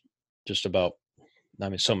much just about,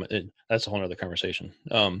 so much, that's a whole other conversation.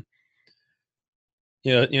 So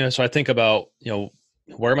I think about,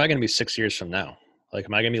 where am I going to be 6 years from now? Like,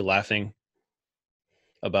 am I going to be laughing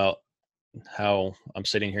about how I'm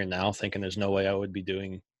sitting here now thinking there's no way I would be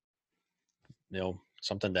doing,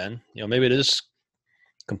 something then? Maybe it is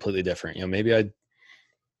completely different. Maybe I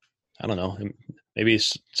don't know. Maybe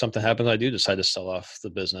something happens. I do decide to sell off the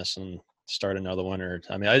business and start another one, or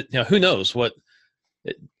who knows what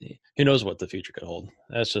the future could hold.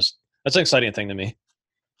 That's just, That's an exciting thing to me.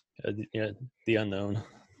 The unknown,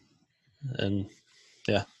 and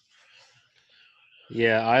yeah.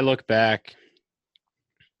 Yeah, I look back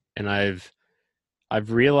and I've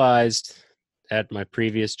realized at my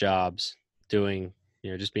previous jobs doing,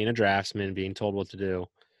 just being a draftsman, being told what to do,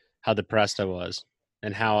 how depressed I was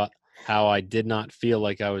and how I did not feel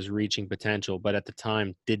like I was reaching potential, but at the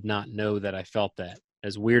time did not know that I felt that.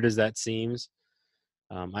 As weird as that seems,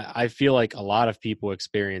 I feel like a lot of people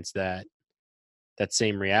experience that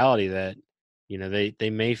same reality that, they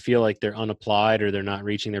may feel like they're unapplied or they're not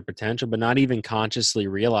reaching their potential, but not even consciously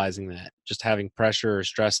realizing that, just having pressure or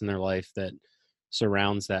stress in their life that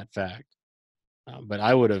surrounds that fact. But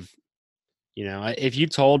I would have, if you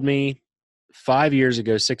told me 5 years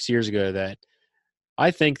ago, 6 years ago that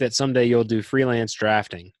I think that someday you'll do freelance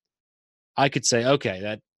drafting, I could say,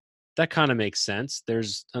 okay, that kind of makes sense.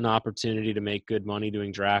 There's an opportunity to make good money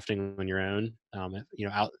doing drafting on your own.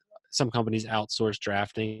 Some companies outsource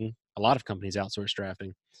drafting. A lot of companies outsource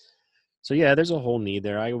drafting. So yeah, there's a whole need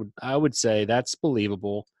there. I would say that's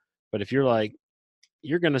believable. But if you're like,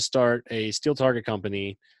 you're going to start a steel target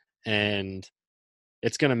company and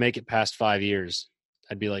it's going to make it past 5 years,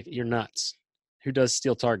 I'd be like, you're nuts. Who does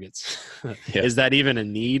steel targets? Yeah. Is that even a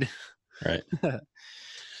need? Right.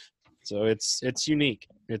 So it's unique.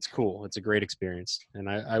 It's cool. It's a great experience. And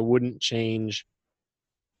I wouldn't change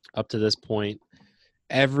up to this point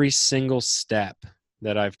every single step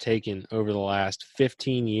that I've taken over the last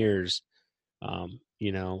 15 years.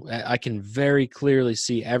 I can very clearly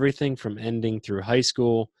see everything from ending through high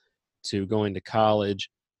school to going to college.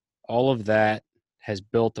 All of that has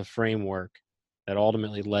built a framework that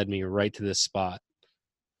ultimately led me right to this spot.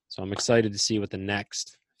 So I'm excited to see what the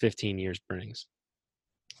next 15 years brings.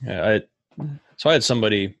 Yeah, I had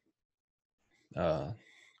somebody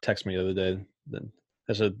text me the other day that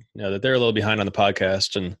I said, that they're a little behind on the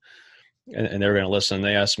podcast and they were going to listen.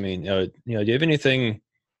 They asked me, do you have anything?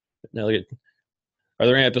 Are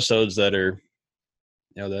there any episodes that are,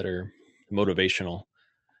 that are motivational?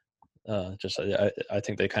 I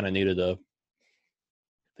think they kind of needed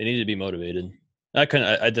they needed to be motivated. I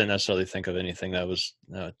didn't necessarily think of anything that was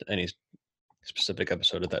any specific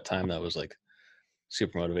episode at that time that was like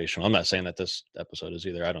super motivational. I'm not saying that this episode is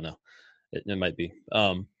either. I don't know. It might be.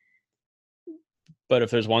 But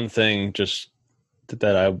if there's one thing just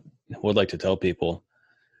that I would like to tell people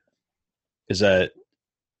is that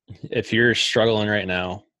if you're struggling right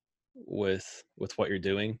now with what you're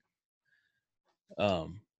doing, who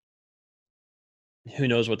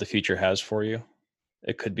knows what the future has for you?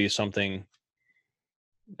 It could be something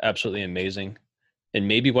absolutely amazing. And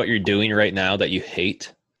maybe what you're doing right now that you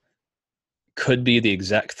hate could be the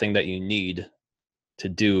exact thing that you need to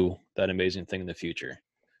do that amazing thing in the future.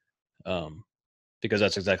 Because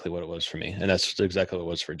that's exactly what it was for me. And that's exactly what it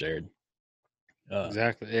was for Jared.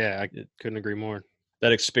 Exactly. Yeah, I couldn't agree more.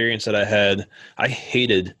 That experience that I had, I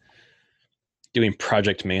hated doing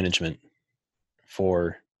project management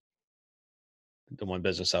for the one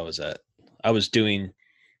business I was at. I was doing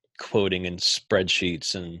quoting and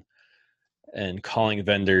spreadsheets and calling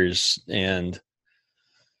vendors and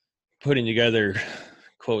putting together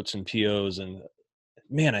quotes and POs, and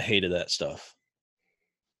man, I hated that stuff.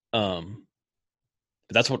 But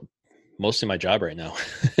that's what mostly my job right now.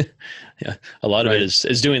 Yeah, a lot of it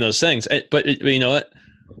is doing those things. But you know what?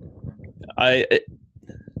 I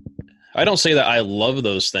don't say that I love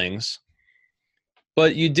those things,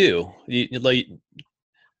 but you do.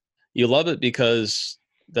 You love it because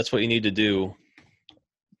that's what you need to do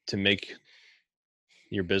to make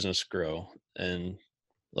your business grow. And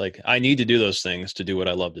like, I need to do those things to do what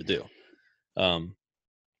I love to do.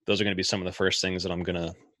 Those are going to be some of the first things that I'm going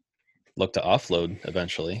to look to offload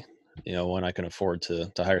eventually, when I can afford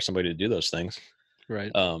to hire somebody to do those things.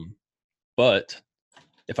 Right. But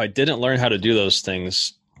if I didn't learn how to do those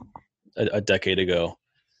things a decade ago,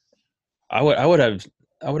 I would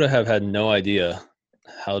have had no idea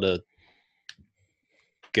how to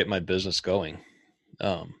get my business going.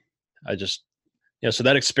 I just, so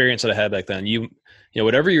that experience that I had back then,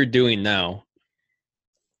 whatever you're doing now,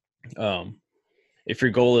 if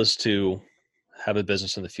your goal is to have a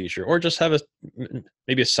business in the future or just have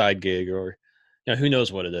maybe a side gig or, who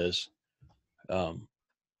knows what it is.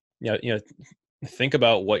 Think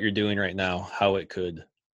about what you're doing right now, how it could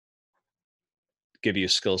give you a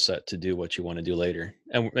skill set to do what you want to do later,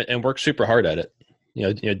 and work super hard at it.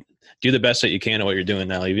 Do the best that you can at what you're doing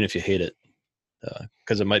now, even if you hate it,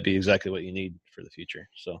 because it might be exactly what you need for the future.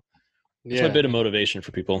 So it's a bit of motivation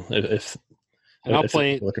for people if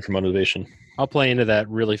looking for motivation. I'll play into that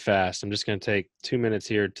really fast. I'm just going to take 2 minutes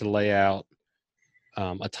here to lay out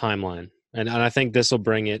a timeline. And I think this will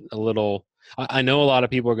bring it a little. I know a lot of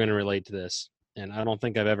people are going to relate to this, and I don't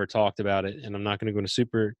think I've ever talked about it, and I'm not going to go into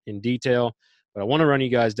super in detail, but I want to run you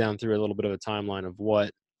guys down through a little bit of a timeline of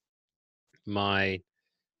what my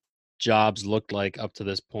jobs looked like up to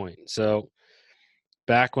this point. So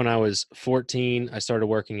back when I was 14, I started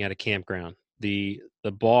working at a campground. The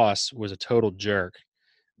boss was a total jerk,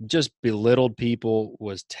 just belittled people,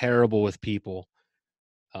 was terrible with people.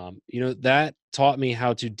 That taught me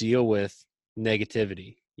how to deal with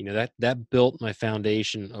negativity. That built my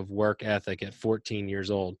foundation of work ethic at 14 years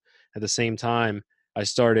old. At the same time, I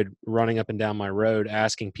started running up and down my road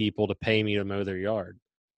asking people to pay me to mow their yard.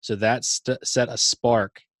 So that set a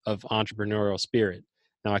spark of entrepreneurial spirit.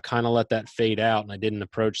 Now I kind of let that fade out, and I didn't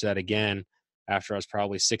approach that again after I was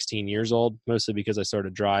probably 16 years old, mostly because I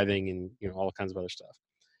started driving and all kinds of other stuff.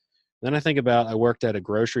 Then I think about I worked at a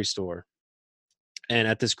grocery store, and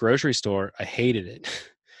at this grocery store, I hated it,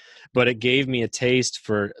 but it gave me a taste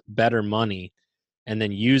for better money and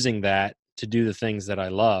then using that to do the things that I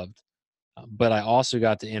loved. But I also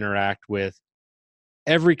got to interact with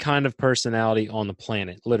every kind of personality on the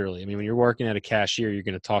planet, literally. I mean, when you're working at a cashier, you're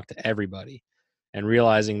going to talk to everybody, and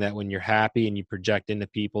realizing that when you're happy and you project into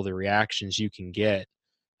people the reactions you can get,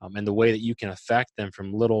 and the way that you can affect them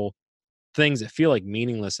from little things that feel like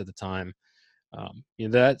meaningless at the time,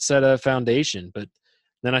 that set a foundation. But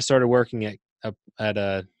then I started working at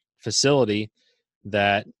a facility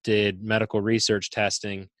that did medical research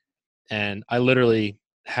testing, and I literally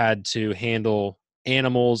had to handle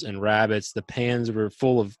animals and rabbits. The pans were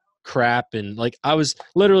full of crap, and like I was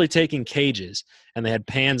literally taking cages, and they had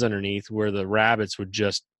pans underneath where the rabbits would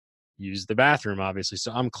just use the bathroom, obviously.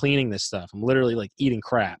 So I'm cleaning this stuff. I'm literally like eating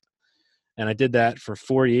crap, and I did that for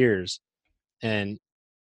 4 years. And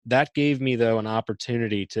that gave me, though, an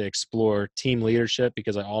opportunity to explore team leadership,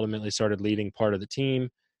 because I ultimately started leading part of the team,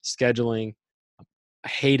 scheduling. I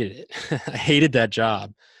hated it. I hated that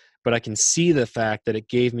job, but I can see the fact that it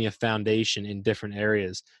gave me a foundation in different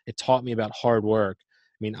areas. It taught me about hard work.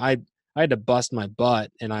 I mean, I had to bust my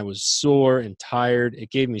butt, and I was sore and tired.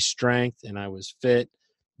 It gave me strength, and I was fit,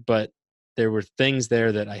 but there were things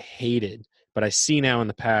there that I hated. But I see now in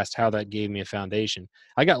the past how that gave me a foundation.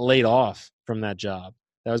 I got laid off from that job.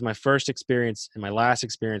 That was my first experience and my last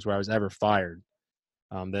experience where I was ever fired.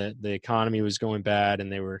 The economy was going bad,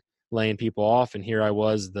 and they were laying people off, and here I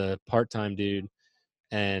was, the part-time dude,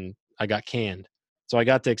 and I got canned. So I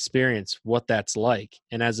got to experience what that's like.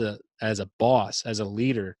 And as a boss, as a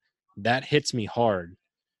leader, that hits me hard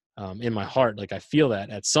in my heart. Like I feel that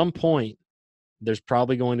at some point, there's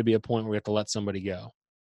probably going to be a point where we have to let somebody go.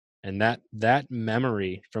 And that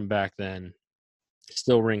memory from back then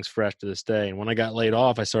still rings fresh to this day. And when I got laid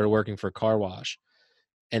off, I started working for a car wash.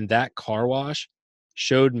 And that car wash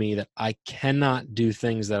showed me that I cannot do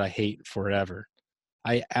things that I hate forever.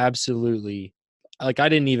 I absolutely, I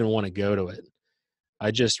didn't even want to go to it.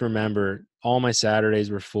 I just remember all my Saturdays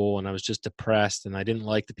were full, and I was just depressed, and I didn't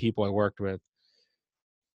like the people I worked with.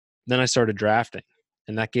 Then I started drafting,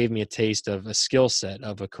 and that gave me a taste of a skill set,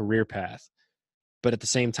 of a career path. But at the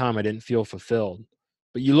same time, I didn't feel fulfilled.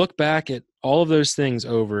 But you look back at all of those things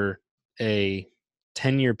over a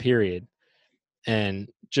 10-year period, and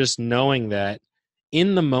just knowing that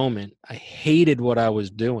in the moment, I hated what I was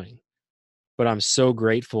doing, but I'm so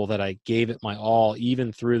grateful that I gave it my all.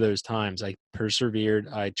 Even through those times, I persevered.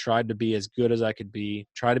 I tried to be as good as I could be,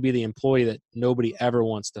 try to be the employee that nobody ever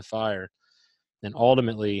wants to fire. And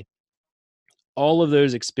ultimately, all of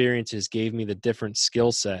those experiences gave me the different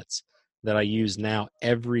skill sets that I use now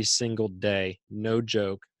every single day. No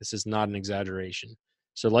joke. This is not an exaggeration.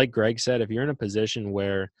 So like Greg said, if you're in a position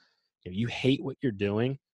where you hate what you're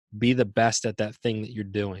doing, be the best at that thing that you're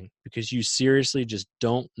doing, because you seriously just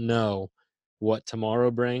don't know what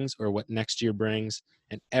tomorrow brings or what next year brings.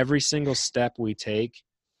 And every single step we take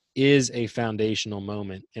is a foundational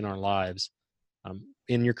moment in our lives,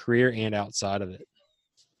 in your career and outside of it.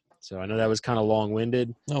 So I know that was kind of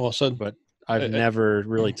long-winded. Oh, well said. But I've never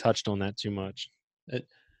really touched on that too much.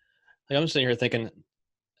 I'm sitting here thinking,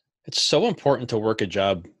 it's so important to work a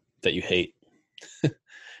job that you hate.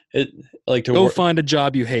 Go find a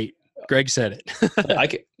job you hate. Greg said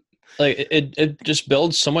it. It just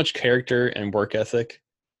builds so much character and work ethic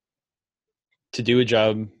to do a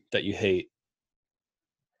job that you hate.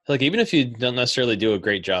 Like, even if you don't necessarily do a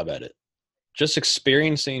great job at it, just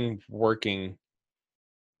experiencing working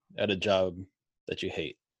at a job that you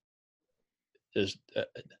hate is,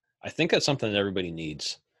 I think that's something that everybody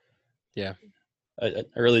needs. Yeah. I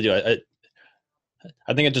really do.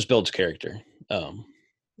 I think it just builds character. And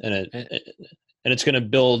it's going to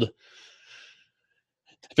build,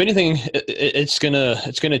 if anything, it's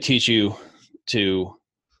gonna teach you to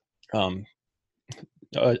um,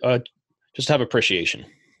 just have appreciation.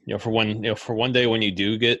 For one day when you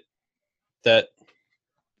do get that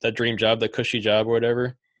dream job, that cushy job or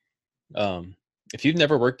whatever. If you've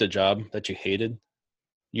never worked a job that you hated,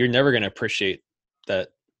 you're never gonna appreciate that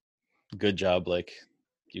good job like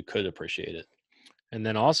you could appreciate it. And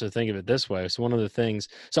then also think of it this way. So one of the things,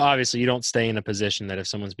 so obviously you don't stay in a position that if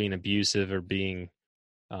someone's being abusive or being,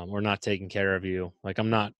 or not taking care of you, like I'm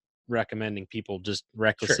not recommending people just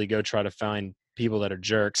recklessly go try to find people that are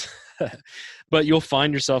jerks, but you'll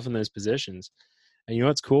find yourself in those positions. And you know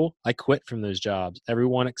what's cool? I quit from those jobs,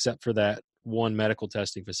 everyone except for that one medical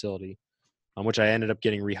testing facility, which I ended up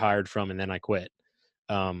getting rehired from, and then I quit.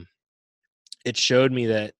 It showed me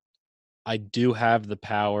that I do have the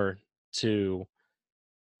power to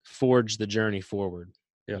forge the journey forward.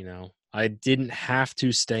 Yeah. You know, I didn't have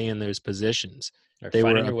to stay in those positions. They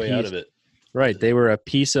were your way out of it. Right. They were a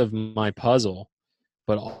piece of my puzzle,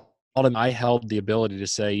 but I held the ability to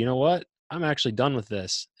say, you know what? I'm actually done with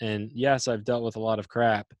this. And yes, I've dealt with a lot of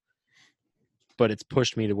crap, but it's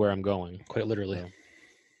pushed me to where I'm going. Quite literally. So,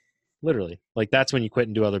 literally. Like that's when you quit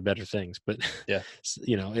and do other better things. But yeah,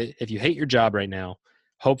 you know, if you hate your job right now,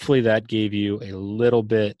 hopefully that gave you a little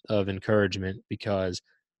bit of encouragement, because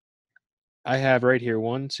I have right here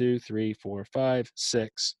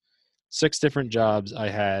 6 different jobs I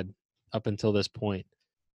had up until this point,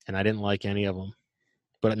 and I didn't like any of them.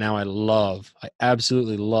 But now I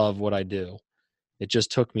absolutely love what I do. It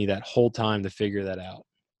just took me that whole time to figure that out.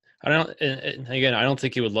 I don't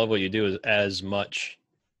think you would love what you do as much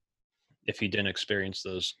if you didn't experience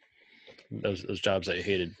those jobs that you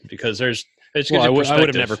hated, because I would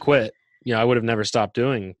have never quit. You know, I would have never stopped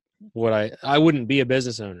doing what I wouldn't be a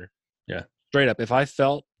business owner. Yeah. Straight up. If I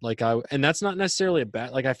felt like and that's not necessarily a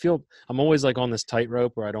bad, like I feel I'm always like on this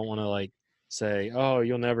tightrope where I don't want to like say, oh,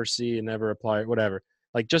 you'll never see and never apply it, whatever.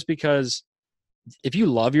 Like just because if you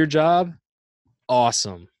love your job,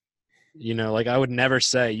 awesome. You know, like I would never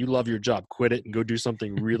say you love your job, quit it and go do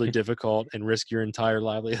something really difficult and risk your entire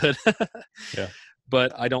livelihood. Yeah.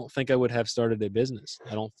 But I don't think I would have started a business.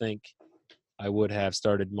 I don't think I would have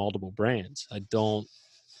started multiple brands. I don't,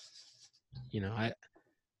 you know,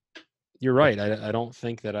 you're right. I don't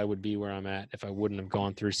think that I would be where I'm at if I wouldn't have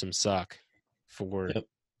gone through some suck for a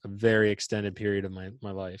very extended period of my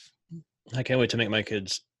life. I can't wait to make my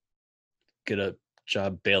kids get a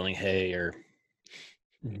job baling hay or,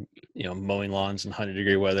 you know, mowing lawns in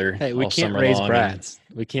 100-degree weather. Hey, we can't raise brats.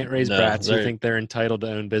 We can't raise brats who think they're entitled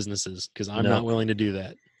to own businesses, because I'm not willing to do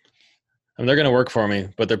that. I mean, they're going to work for me,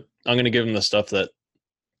 but I'm going to give them the stuff that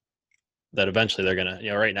eventually they're going to,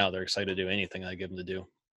 you know, right now they're excited to do anything I give them to do,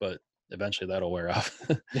 but eventually that'll wear off.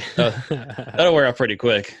 That'll wear off pretty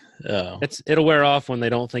quick. It'll wear off when they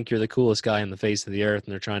don't think you're the coolest guy on the face of the earth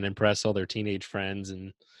and they're trying to impress all their teenage friends,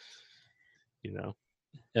 and you know.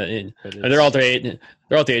 And they're all at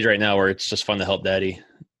the age right now where it's just fun to help daddy,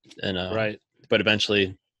 and right. But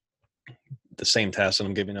eventually, the same tasks that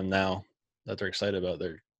I'm giving them now that they're excited about,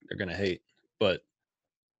 they're going to hate. But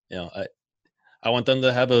you know, I want them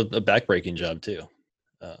to have a backbreaking job too.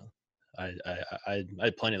 I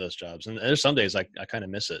had plenty of those jobs, and there's some days I kind of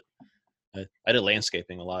miss it. I did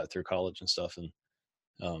landscaping a lot through college and stuff, and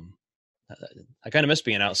I kind of miss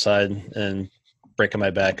being outside and breaking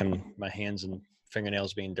my back and my hands and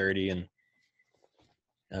fingernails being dirty, and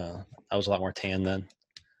I was a lot more tan then.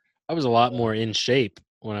 I was a lot more in shape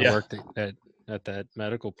when I worked at that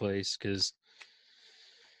medical place, because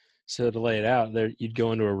so to lay it out there, you'd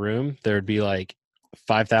go into a room, there'd be like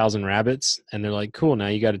 5,000 rabbits, and they're like, cool, now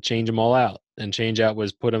you got to change them all out. And change out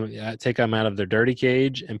was take them out of their dirty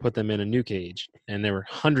cage and put them in a new cage. And there were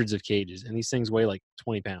hundreds of cages, and these things weigh like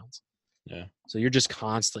 20 pounds. Yeah. So you're just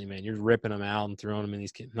constantly, man, you're ripping them out and throwing them in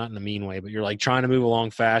these, not in a mean way, but you're like trying to move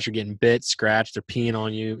along fast. You're getting bit, scratched, they're peeing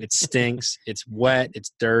on you. It stinks. It's wet.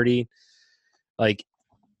 It's dirty. Like,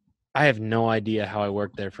 I have no idea how I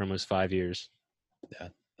worked there for almost 5 years. Yeah,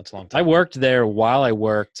 that's a long time. I worked there while I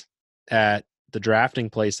worked at the drafting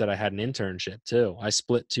place that I had an internship too. I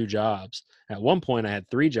split 2 jobs. At one point I had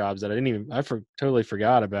 3 jobs that I totally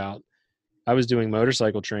forgot about. I was doing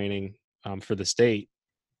motorcycle training for the state,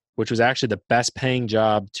 which was actually the best paying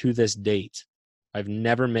job to this date. I've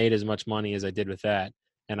never made as much money as I did with that.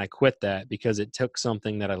 And I quit that because it took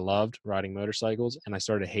something that I loved, riding motorcycles, and I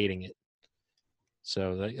started hating it.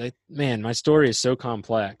 So, man, my story is so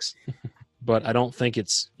complex, but I don't think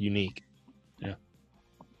it's unique. Yeah.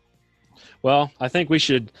 Well, I think we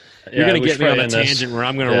should. You're going to get me on a tangent where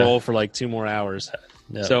I'm going to roll for like 2 more hours.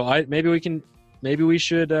 Yeah. So maybe we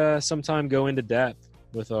should sometime go into depth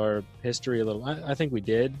with our history a little? I think we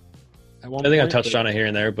did at one I think I point, touched on it here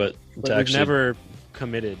and there, but we've never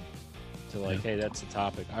committed to like, hey, that's the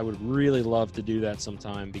topic. I would really love to do that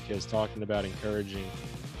sometime, because talking about encouraging,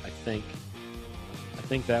 I think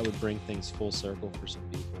that would bring things full circle for some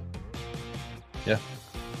people. Yeah.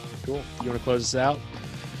 Cool. You want to close this out?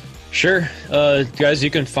 Sure. Guys,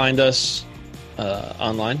 you can find us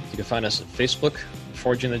online. You can find us at Facebook,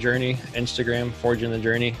 Forging the Journey, Instagram, Forging the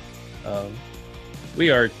Journey. We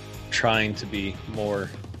are trying to be more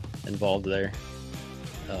involved there.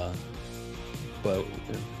 But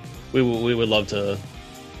we would love to,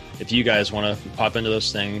 if you guys want to pop into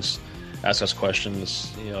those things, ask us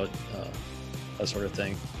questions, that sort of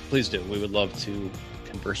thing, please do. We would love to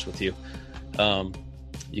converse with you.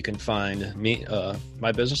 You can find me,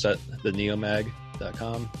 my business at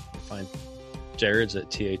theneomag.com. You can find Jared's at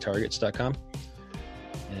tatargets.com.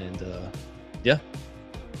 And yeah.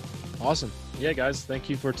 Awesome. Yeah, guys, thank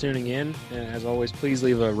you for tuning in. And as always, please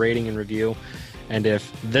leave a rating and review. And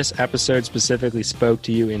if this episode specifically spoke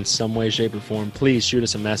to you in some way, shape, or form, please shoot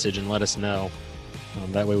us a message and let us know.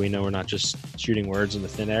 That way we know we're not just shooting words in the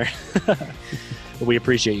thin air. But we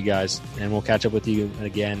appreciate you guys. And we'll catch up with you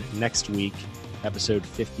again next week, episode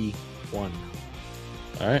 51.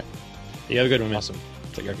 All right. You have a good one, man. Awesome.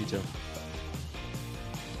 Take care of you too.